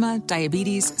asthma,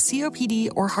 diabetes,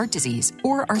 COPD, or heart disease,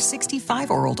 or are 65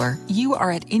 or older, you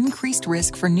are at increased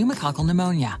risk for pneumococcal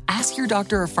pneumonia. Ask your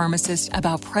doctor or pharmacist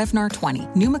about Prevnar 20,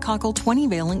 pneumococcal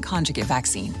 20-valent conjugate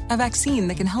vaccine, a vaccine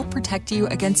that can help protect you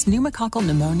against pneumococcal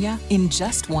pneumonia in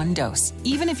just one dose.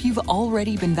 Even if you've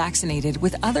already been vaccinated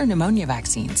with other pneumonia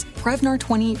vaccines, Prevnar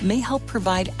 20 may help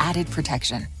provide added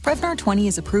protection. Prevnar 20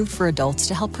 is approved for adults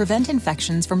to help prevent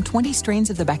infections from 20 strains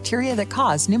of the bacteria that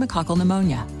cause pneumococcal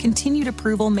pneumonia. Continued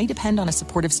approval may depend on a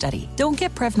supportive study. Don't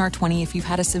get Prevnar 20 if you've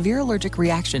had a severe allergic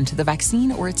reaction to the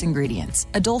vaccine or its ingredients.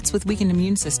 Adults with weakened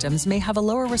immune systems may have a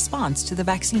lower response to the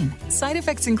vaccine. Side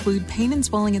effects include pain and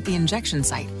swelling at the injection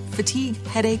site, fatigue,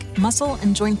 headache, muscle,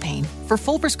 and joint pain. For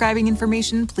full prescribing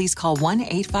information, please call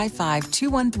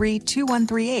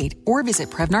 1-855-213-2138 or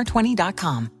visit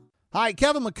Prevnar20.com. Hi,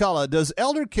 Kevin McCullough. Does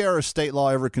elder care or state law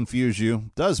ever confuse you?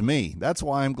 Does me. That's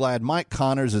why I'm glad Mike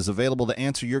Connors is available to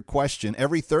answer your question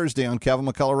every Thursday on Kevin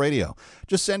McCullough Radio.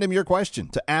 Just send him your question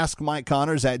to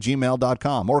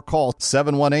askmikeconnors@gmail.com or call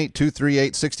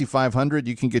 718-238-6500.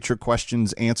 You can get your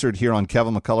questions answered here on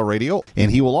Kevin McCullough Radio,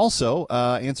 and he will also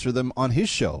answer them on his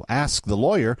show, Ask the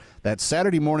Lawyer. That's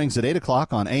Saturday mornings at 8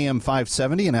 o'clock on AM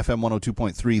 570 and FM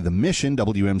 102.3, The Mission,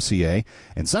 WMCA,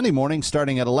 and Sunday mornings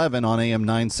starting at 11 on AM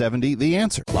 970. The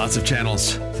Answer. Lots of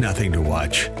channels, nothing to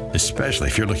watch, especially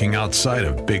if you're looking outside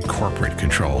of big corporate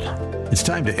control. It's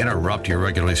time to interrupt your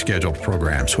regularly scheduled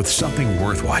programs with something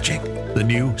worth watching. The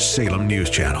new Salem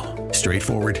News Channel.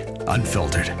 Straightforward,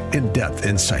 unfiltered, in-depth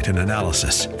insight and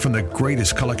analysis from the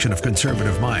greatest collection of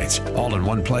conservative minds, all in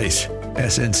one place.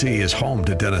 SNC is home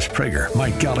to Dennis Prager,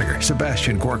 Mike Gallagher,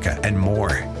 Sebastian Gorka, and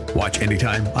more. Watch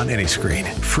anytime on any screen.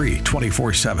 Free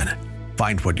 24/7.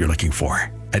 Find what you're looking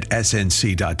for at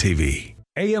snc.tv.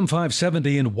 AM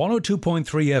 570 and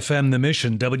 102.3 FM, The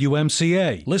Mission,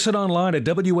 WMCA. Listen online at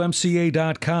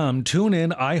WMCA.com. Tune in,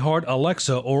 iHeart,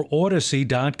 Alexa, or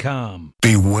Odyssey.com.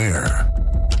 Beware.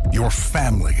 Your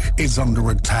family is under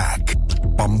attack.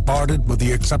 Bombarded with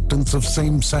the acceptance of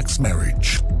same-sex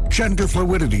marriage. Gender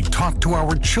fluidity taught to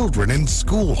our children in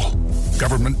school.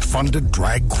 Government-funded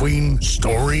drag queen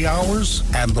story hours.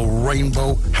 And the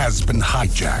rainbow has been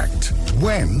hijacked.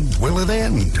 When will it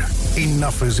end?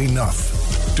 Enough is enough.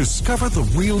 Discover the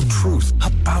real truth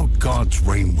about God's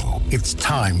rainbow. It's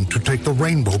time to take the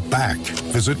rainbow back.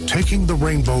 Visit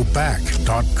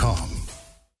takingtherainbowback.com.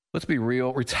 Let's be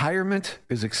real. Retirement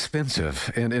is expensive,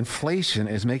 and inflation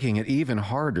is making it even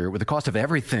harder with the cost of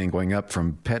everything going up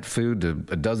from pet food to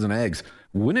a dozen eggs.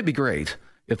 Wouldn't it be great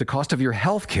if the cost of your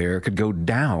health care could go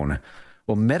down?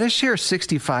 Well, MediShare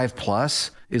 65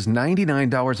 Plus is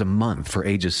 $99 a month for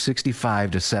ages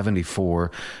 65 to 74.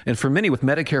 And for many with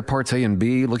Medicare Parts A and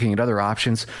B, looking at other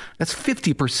options, that's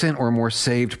 50% or more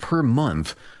saved per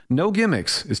month. No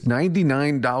gimmicks. It's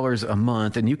 $99 a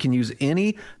month, and you can use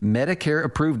any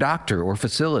Medicare-approved doctor or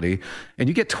facility, and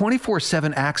you get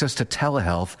 24/7 access to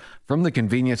telehealth from the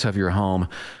convenience of your home.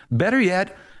 Better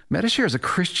yet, MediShare is a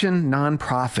Christian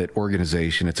nonprofit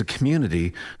organization. It's a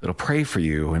community that'll pray for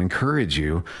you and encourage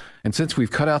you. And since we've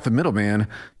cut out the middleman,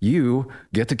 you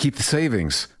get to keep the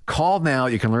savings. Call now.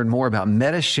 You can learn more about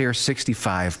MediShare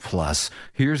 65 Plus.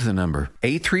 Here's the number: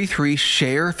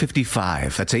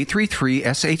 833-SHARE-55. That's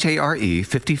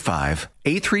 833-SHARE-55.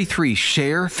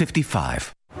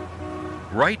 833-SHARE-55.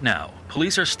 Right now,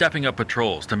 police are stepping up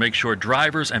patrols to make sure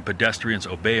drivers and pedestrians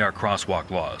obey our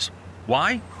crosswalk laws.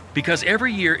 Why? Because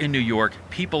every year in New York,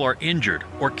 people are injured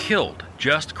or killed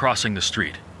just crossing the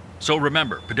street. So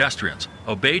remember, pedestrians,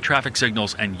 obey traffic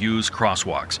signals and use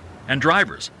crosswalks. And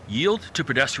drivers, yield to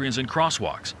pedestrians in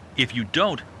crosswalks. If you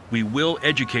don't, we will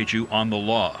educate you on the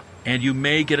law. And you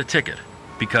may get a ticket,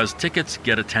 because tickets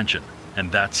get attention, and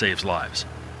that saves lives.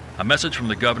 A message from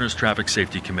the Governor's Traffic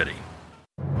Safety Committee.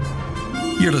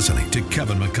 You're listening to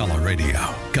Kevin McCullough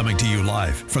Radio, coming to you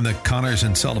live from the Connors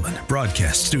and Sullivan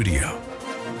Broadcast Studio.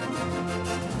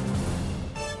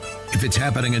 If it's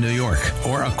happening in New York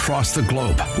or across the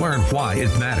globe, learn why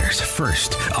it matters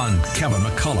first on Kevin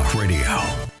McCullough Radio.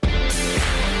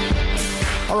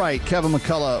 All right, Kevin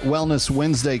McCullough, Wellness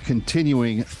Wednesday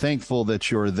continuing. Thankful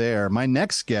that you're there. My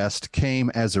next guest came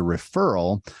as a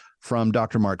referral from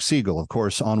Dr. Mark Siegel. Of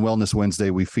course, on Wellness Wednesday,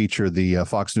 we feature the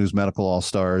Fox News Medical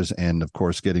All-Stars, and of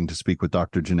course, getting to speak with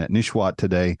Dr. Jeanette Nishwat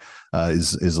today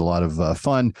is a lot of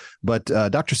fun. But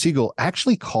Dr. Siegel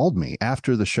actually called me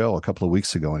after the show a couple of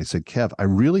weeks ago, and he said, Kev, I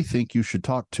really think you should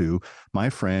talk to my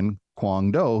friend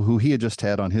Kwong Do, who he had just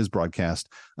had on his broadcast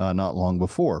not long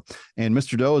before. And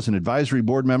Mr. Do is an advisory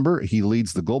board member. He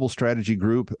leads the global strategy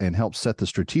group and helps set the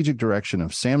strategic direction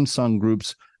of Samsung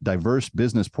Group's diverse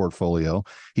business portfolio.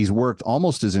 He's worked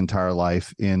almost his entire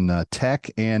life in tech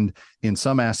and in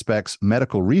some aspects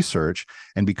medical research.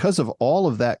 And because of all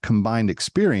of that combined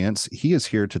experience, he is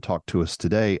here to talk to us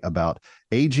today about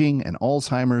aging and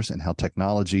Alzheimer's and how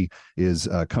technology is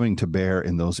coming to bear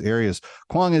in those areas.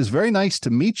 Kwong, it's very nice to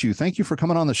meet you. Thank you for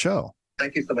coming on the show.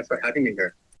 Thank you so much for having me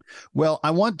here. Well,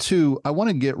 I want to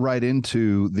get right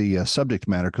into the subject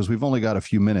matter because we've only got a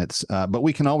few minutes, but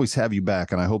we can always have you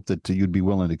back, and I hope that you'd be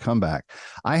willing to come back.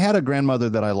 I had a grandmother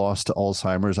that I lost to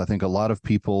Alzheimer's. I think a lot of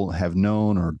people have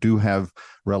known or do have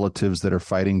relatives that are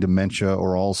fighting dementia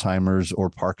or Alzheimer's or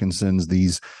Parkinson's,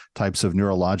 these types of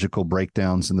neurological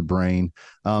breakdowns in the brain.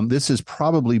 This has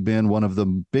probably been one of the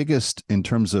biggest in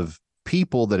terms of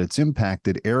people that it's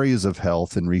impacted areas of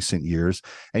health in recent years,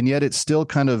 and yet it still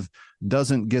kind of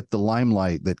doesn't get the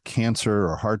limelight that cancer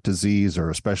or heart disease or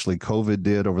especially COVID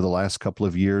did over the last couple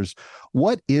of years.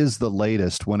 What is the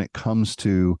latest when it comes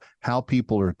to how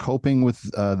people are coping with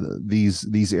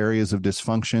these areas of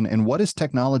dysfunction, and what is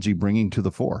technology bringing to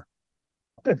the fore?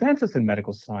 Advances in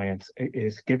medical science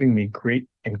is giving me great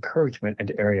encouragement in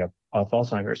the area of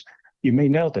Alzheimer's. You may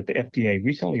know that the FDA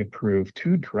recently approved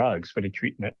 2 drugs for the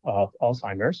treatment of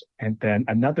Alzheimer's, and then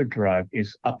another drug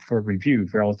is up for review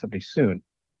relatively soon.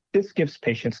 This gives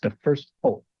patients the first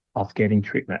hope of getting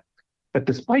treatment. But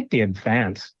despite the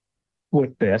advance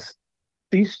with this,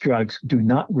 these drugs do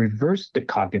not reverse the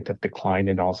cognitive decline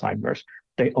in Alzheimer's.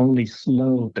 They only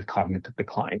slow the cognitive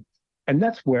decline. And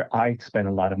that's where I spend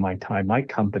a lot of my time. My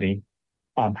company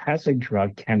has a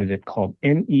drug candidate called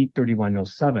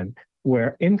NE3107,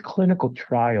 where in clinical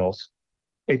trials,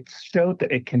 it showed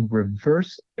that it can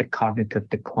reverse the cognitive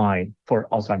decline for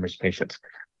Alzheimer's patients.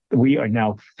 We are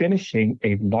now finishing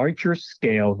a larger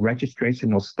scale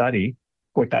registrational study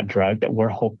with that drug that we're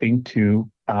hoping to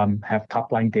have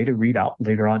top line data readout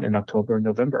later on in October and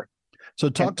November. So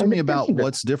talk to me about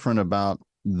what's different about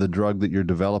the drug that you're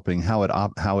developing, how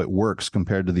it works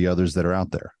compared to the others that are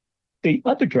out there. The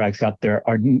other drugs out there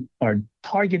are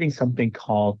targeting something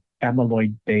called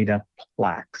amyloid beta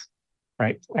plaques,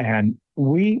 right? And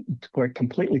we work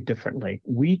completely differently.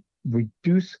 We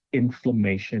reduce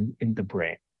inflammation in the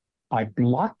brain. By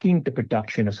blocking the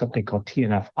production of something called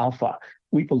TNF-alpha,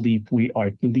 we believe we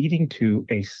are leading to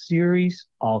a series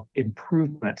of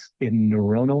improvements in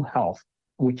neuronal health,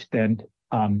 which then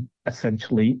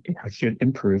essentially should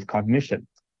improve cognition.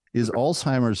 Is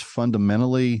Alzheimer's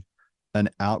fundamentally an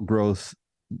outgrowth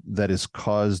that is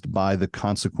caused by the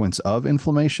consequence of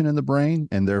inflammation in the brain,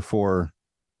 and therefore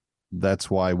that's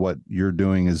why what you're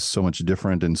doing is so much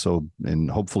different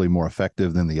and hopefully more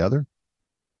effective than the other?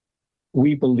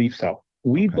 We believe so.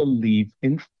 We believe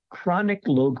in chronic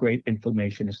low-grade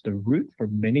inflammation is the root for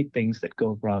many things that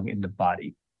go wrong in the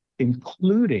body,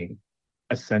 including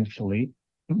essentially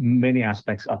many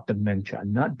aspects of dementia,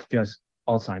 not just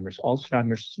Alzheimer's.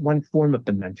 Alzheimer's is one form of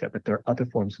dementia, but there are other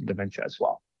forms of dementia as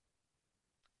well.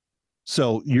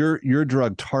 So your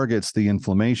drug targets the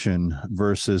inflammation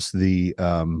versus the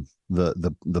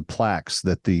plaques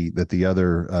that the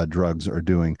other drugs are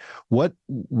doing.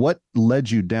 What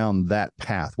led you down that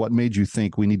path? What made you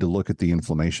think we need to look at the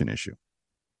inflammation issue?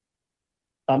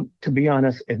 To be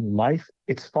honest, in life,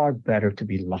 it's far better to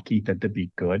be lucky than to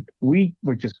be good. We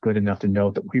were just good enough to know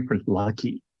that we were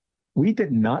lucky. We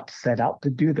did not set out to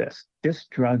do this. This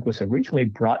drug was originally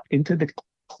brought into the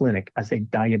clinic as a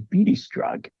diabetes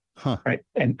drug, right?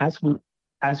 And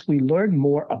as we learn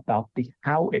more about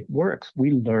how it works,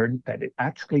 we learned that it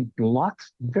actually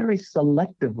blocks very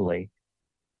selectively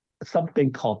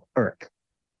something called ERK.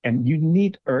 And you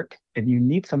need ERK, and you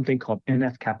need something called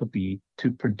NF-kappa B to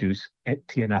produce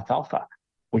TNF-alpha,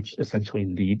 which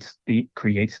essentially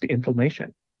creates the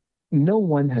inflammation. No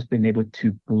one has been able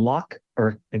to block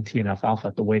ERK and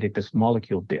TNF-alpha the way that this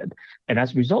molecule did. And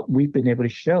as a result, we've been able to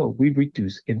show we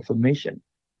reduce inflammation.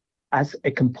 As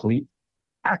a complete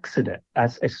accident,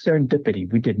 as a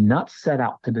serendipity, we did not set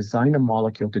out to design a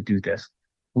molecule to do this.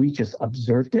 We just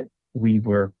observed it. We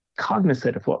were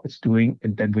cognizant of what it's doing,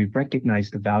 and then we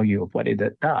recognized the value of what it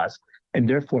does. And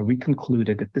therefore, we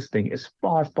concluded that this thing is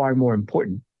far, far more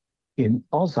important in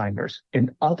Alzheimer's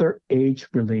and other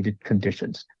age-related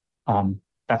conditions.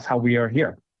 That's how we are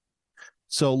here.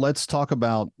 So let's talk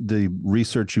about the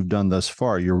research you've done thus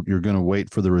far. You're going to wait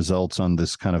for the results on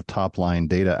this kind of top line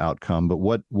data outcome, but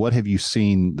what have you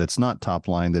seen that's not top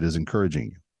line that is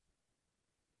encouraging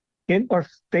you? In our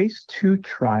phase 2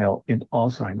 trial in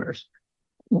Alzheimer's,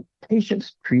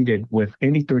 patients treated with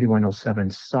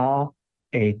NE3107 saw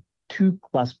a 2+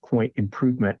 point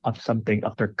improvement of something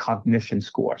of their cognition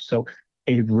score. So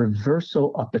a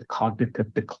reversal of the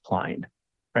cognitive decline.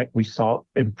 right? We saw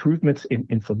improvements in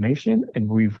inflammation, and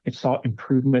we saw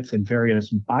improvements in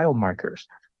various biomarkers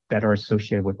that are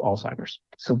associated with Alzheimer's.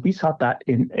 So we saw that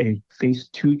in a phase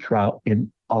 2 trial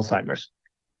in Alzheimer's.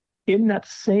 In that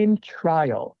same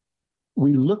trial,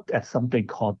 we looked at something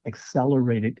called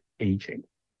accelerated aging.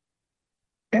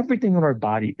 Everything in our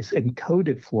body is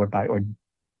encoded for by our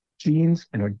genes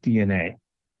and our DNA.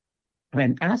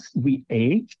 And as we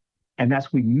age, and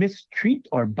as we mistreat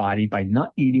our body by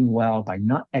not eating well, by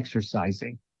not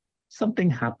exercising, something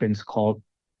happens called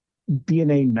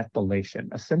DNA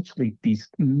methylation. Essentially, these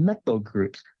methyl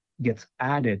groups gets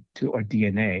added to our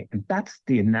DNA. And that's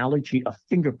the analogy of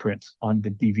fingerprints on the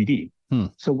DVD.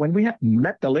 So when we have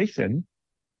methylation,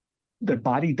 the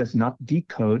body does not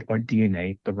decode our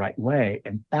DNA the right way.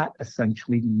 And that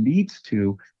essentially leads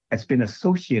to, has been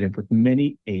associated with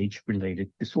many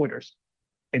age-related disorders.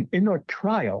 And in our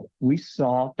trial, we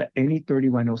saw that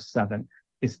NE3107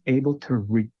 is able to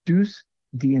reduce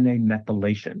DNA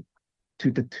methylation to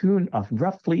the tune of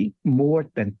roughly more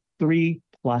than 3+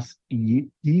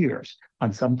 years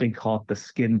on something called the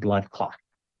skin blood clot,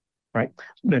 right?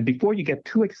 Then before you get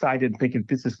too excited thinking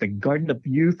this is the garden of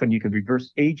youth and you can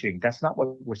reverse aging, that's not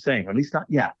what we're saying, or at least not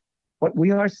yet. What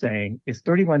we are saying is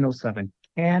 3107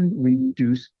 can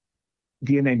reduce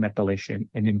DNA methylation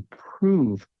and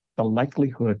improve the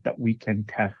likelihood that we can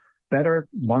have better,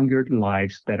 longer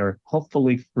lives that are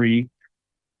hopefully free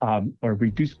or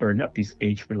reduce burden of these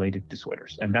age-related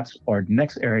disorders. And that's our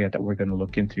next area that we're going to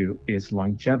look into is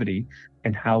longevity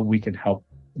and how we can help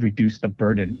reduce the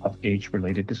burden of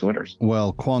age-related disorders.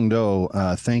 Well, Kwang Do,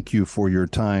 thank you for your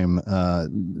time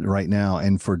right now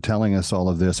and for telling us all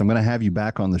of this. I'm going to have you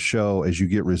back on the show as you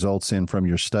get results in from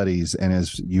your studies and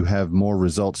as you have more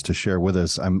results to share with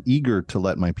us. I'm eager to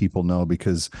let my people know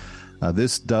because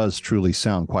this does truly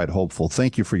sound quite hopeful.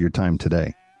 Thank you for your time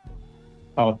today.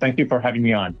 Oh, thank you for having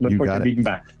me on. Look forward to being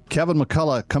back. Kevin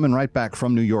McCullough coming right back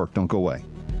from New York. Don't go away.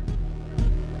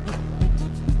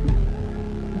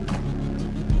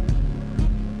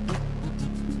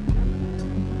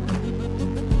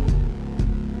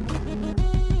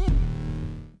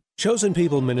 Chosen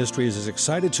People Ministries is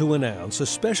excited to announce a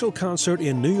special concert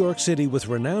in New York City with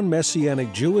renowned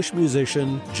Messianic Jewish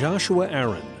musician Joshua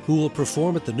Aaron, who will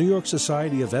perform at the New York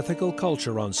Society of Ethical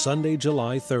Culture on Sunday,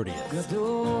 July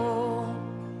 30th.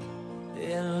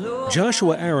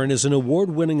 Joshua Aaron is an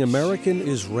award-winning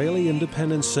American-Israeli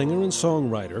independent singer and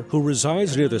songwriter who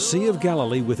resides near the Sea of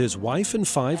Galilee with his wife and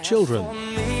 5 children.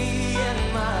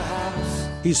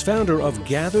 He's founder of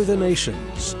Gather the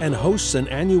Nations and hosts an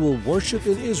annual Worship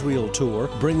in Israel tour,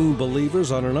 bringing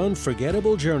believers on an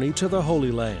unforgettable journey to the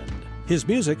Holy Land. His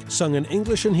music, sung in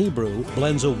English and Hebrew,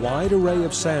 blends a wide array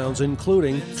of sounds,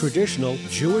 including traditional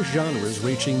Jewish genres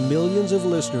reaching millions of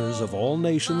listeners of all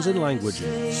nations and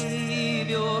languages.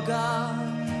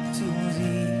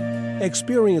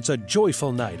 Experience a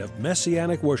joyful night of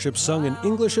Messianic worship sung in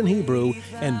English and Hebrew,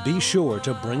 and be sure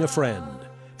to bring a friend.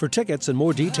 For tickets and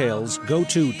more details, go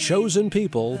to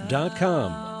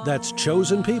chosenpeople.com. That's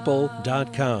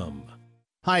chosenpeople.com.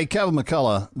 Hi, Kevin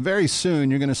McCullough. Very soon,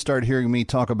 you're going to start hearing me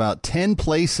talk about 10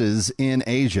 places in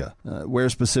Asia. Where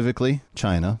specifically?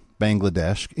 China,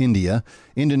 Bangladesh, India,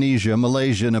 Indonesia,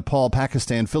 Malaysia, Nepal,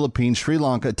 Pakistan, Philippines, Sri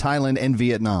Lanka, Thailand, and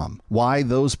Vietnam. Why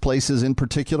those places in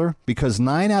particular? Because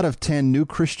 9 out of 10 new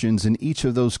Christians in each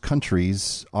of those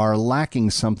countries are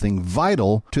lacking something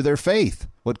vital to their faith.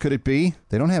 What could it be?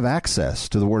 They don't have access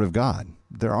to the Word of God.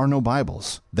 There are no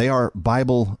Bibles. They are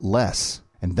Bible-less.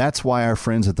 And that's why our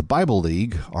friends at the Bible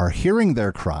League are hearing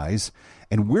their cries,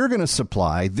 and we're going to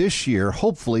supply this year,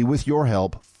 hopefully with your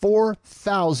help,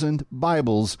 4,000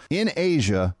 Bibles in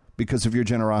Asia because of your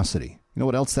generosity. You know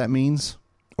what else that means?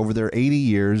 Over their 80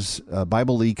 years,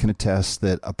 Bible League can attest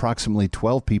that approximately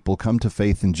 12 people come to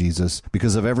faith in Jesus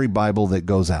because of every Bible that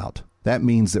goes out. That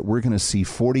means that we're going to see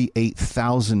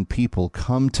 48,000 people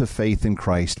come to faith in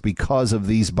Christ because of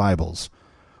these Bibles.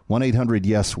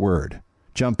 1-800-YES-WORD.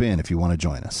 Jump in if you want to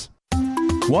join us.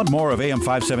 Want more of AM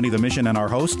 570 The Mission and our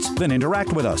hosts? Then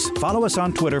interact with us. Follow us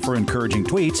on Twitter for encouraging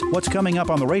tweets, what's coming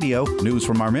up on the radio, news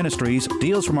from our ministries,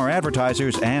 deals from our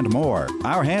advertisers, and more.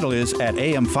 Our handle is at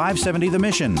AM 570 The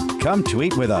Mission. Come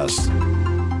tweet with us.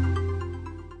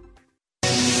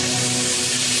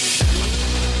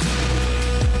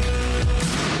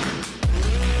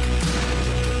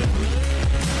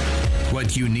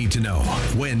 What you need to know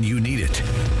when you need it.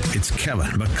 It's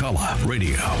Kevin McCullough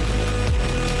Radio.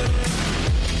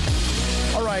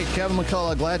 All right, Kevin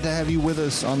McCullough, glad to have you with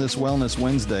us on this Wellness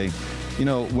Wednesday. You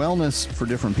know, wellness for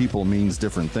different people means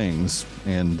different things,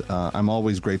 and I'm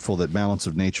always grateful that Balance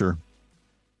of Nature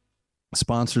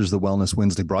sponsors the Wellness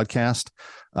Wednesday broadcast.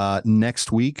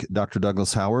 Next week, Dr.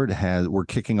 Douglas Howard we're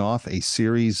kicking off a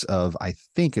series of, I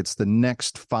think it's the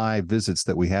next 5 visits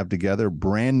that we have together,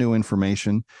 brand new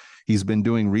information. He's been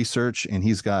doing research and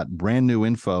he's got brand new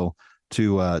info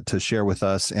to share with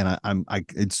us. And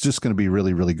it's just going to be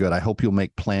really, really good. I hope you'll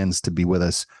make plans to be with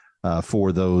us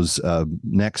for those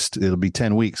it'll be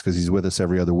 10 weeks because he's with us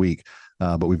every other week.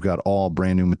 But we've got all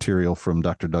brand new material from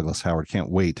Dr. Douglas Howard. Can't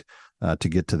wait to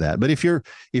get to that. But if you're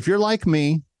like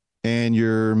me and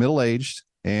you're middle-aged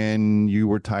and you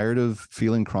were tired of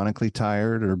feeling chronically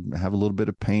tired or have a little bit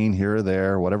of pain here or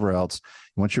there, or whatever else,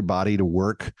 you want your body to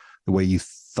work the way you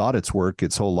thought it's worked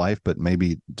its whole life, but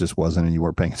maybe it just wasn't and you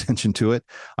weren't paying attention to it,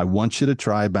 I want you to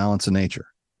try Balance of Nature.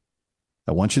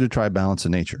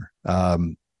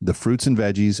 The fruits and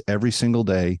veggies every single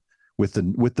day with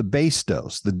the base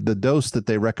dose, the dose that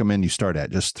they recommend you start at,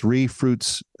 just 3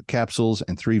 fruits capsules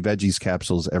and 3 veggies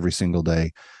capsules every single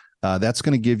day. That's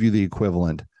going to give you the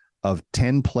equivalent of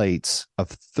 10 plates of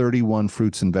 31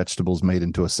 fruits and vegetables made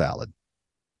into a salad.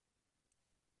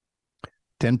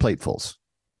 10 platefuls.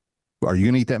 Are you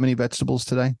going to eat that many vegetables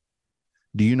today?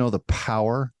 Do you know the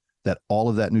power that all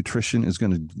of that nutrition is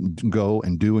going to go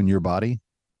and do in your body?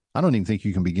 I don't even think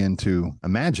you can begin to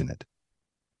imagine it.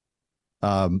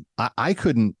 I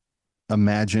couldn't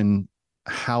imagine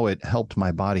how it helped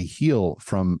my body heal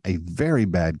from a very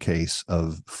bad case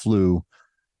of flu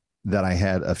that I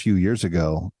had a few years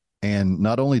ago. And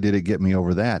not only did it get me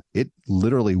over that, it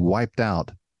literally wiped out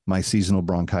my seasonal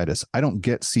bronchitis. I don't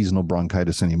get seasonal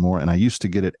bronchitis anymore. And I used to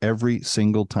get it every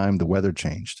single time the weather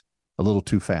changed a little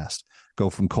too fast. Go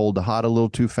from cold to hot a little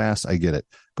too fast, I get it.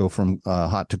 Go from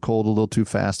hot to cold a little too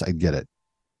fast, I get it.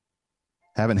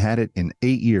 Haven't had it in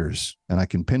 8 years, and I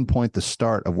can pinpoint the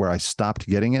start of where I stopped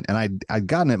getting it. And I'd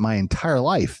gotten it my entire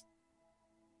life.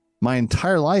 My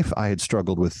entire life, I had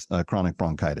struggled with chronic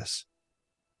bronchitis.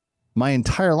 My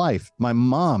entire life. My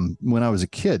mom, when I was a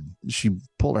kid, she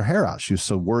pulled her hair out. She was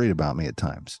so worried about me at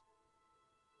times.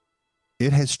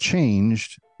 It has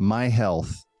changed my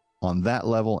health on that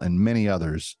level and many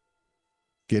others,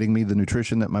 getting me the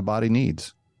nutrition that my body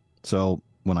needs. So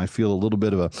when I feel a little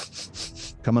bit of a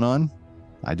coming on,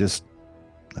 I just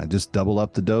double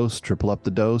up the dose, triple up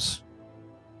the dose.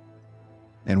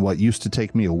 And what used to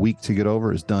take me a week to get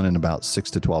over is done in about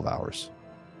 6 to 12 hours.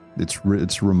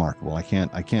 It's remarkable. I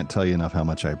can't tell you enough how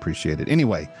much I appreciate it.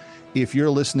 Anyway, if you're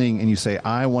listening and you say,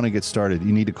 I want to get started,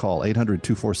 you need to call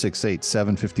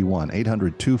 800-2468-751,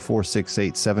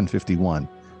 800-2468-751,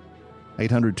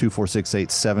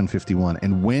 800-2468-751.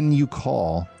 And when you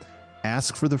call,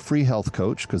 ask for the free health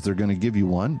coach because they're going to give you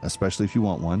one, especially if you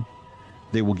want one.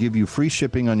 They will give you free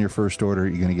shipping on your first order.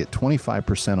 You're going to get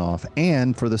 25% off.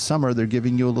 And for the summer, they're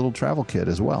giving you a little travel kit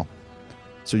as well.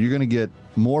 So you're going to get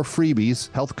more freebies,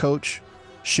 health coach,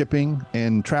 shipping,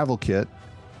 and travel kit,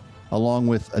 along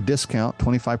with a discount,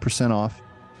 25% off.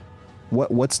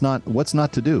 What's not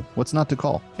to do? What's not to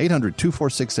call?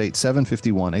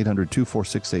 800-2468-751,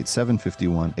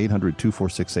 800-2468-751,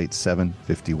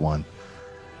 800-2468-751.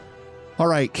 All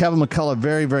right, Kevin McCullough,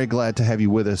 very, very glad to have you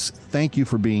with us. Thank you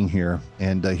for being here.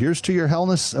 And here's to your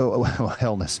here's to your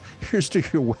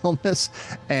wellness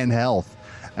and health.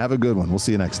 Have a good one. We'll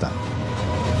see you next time.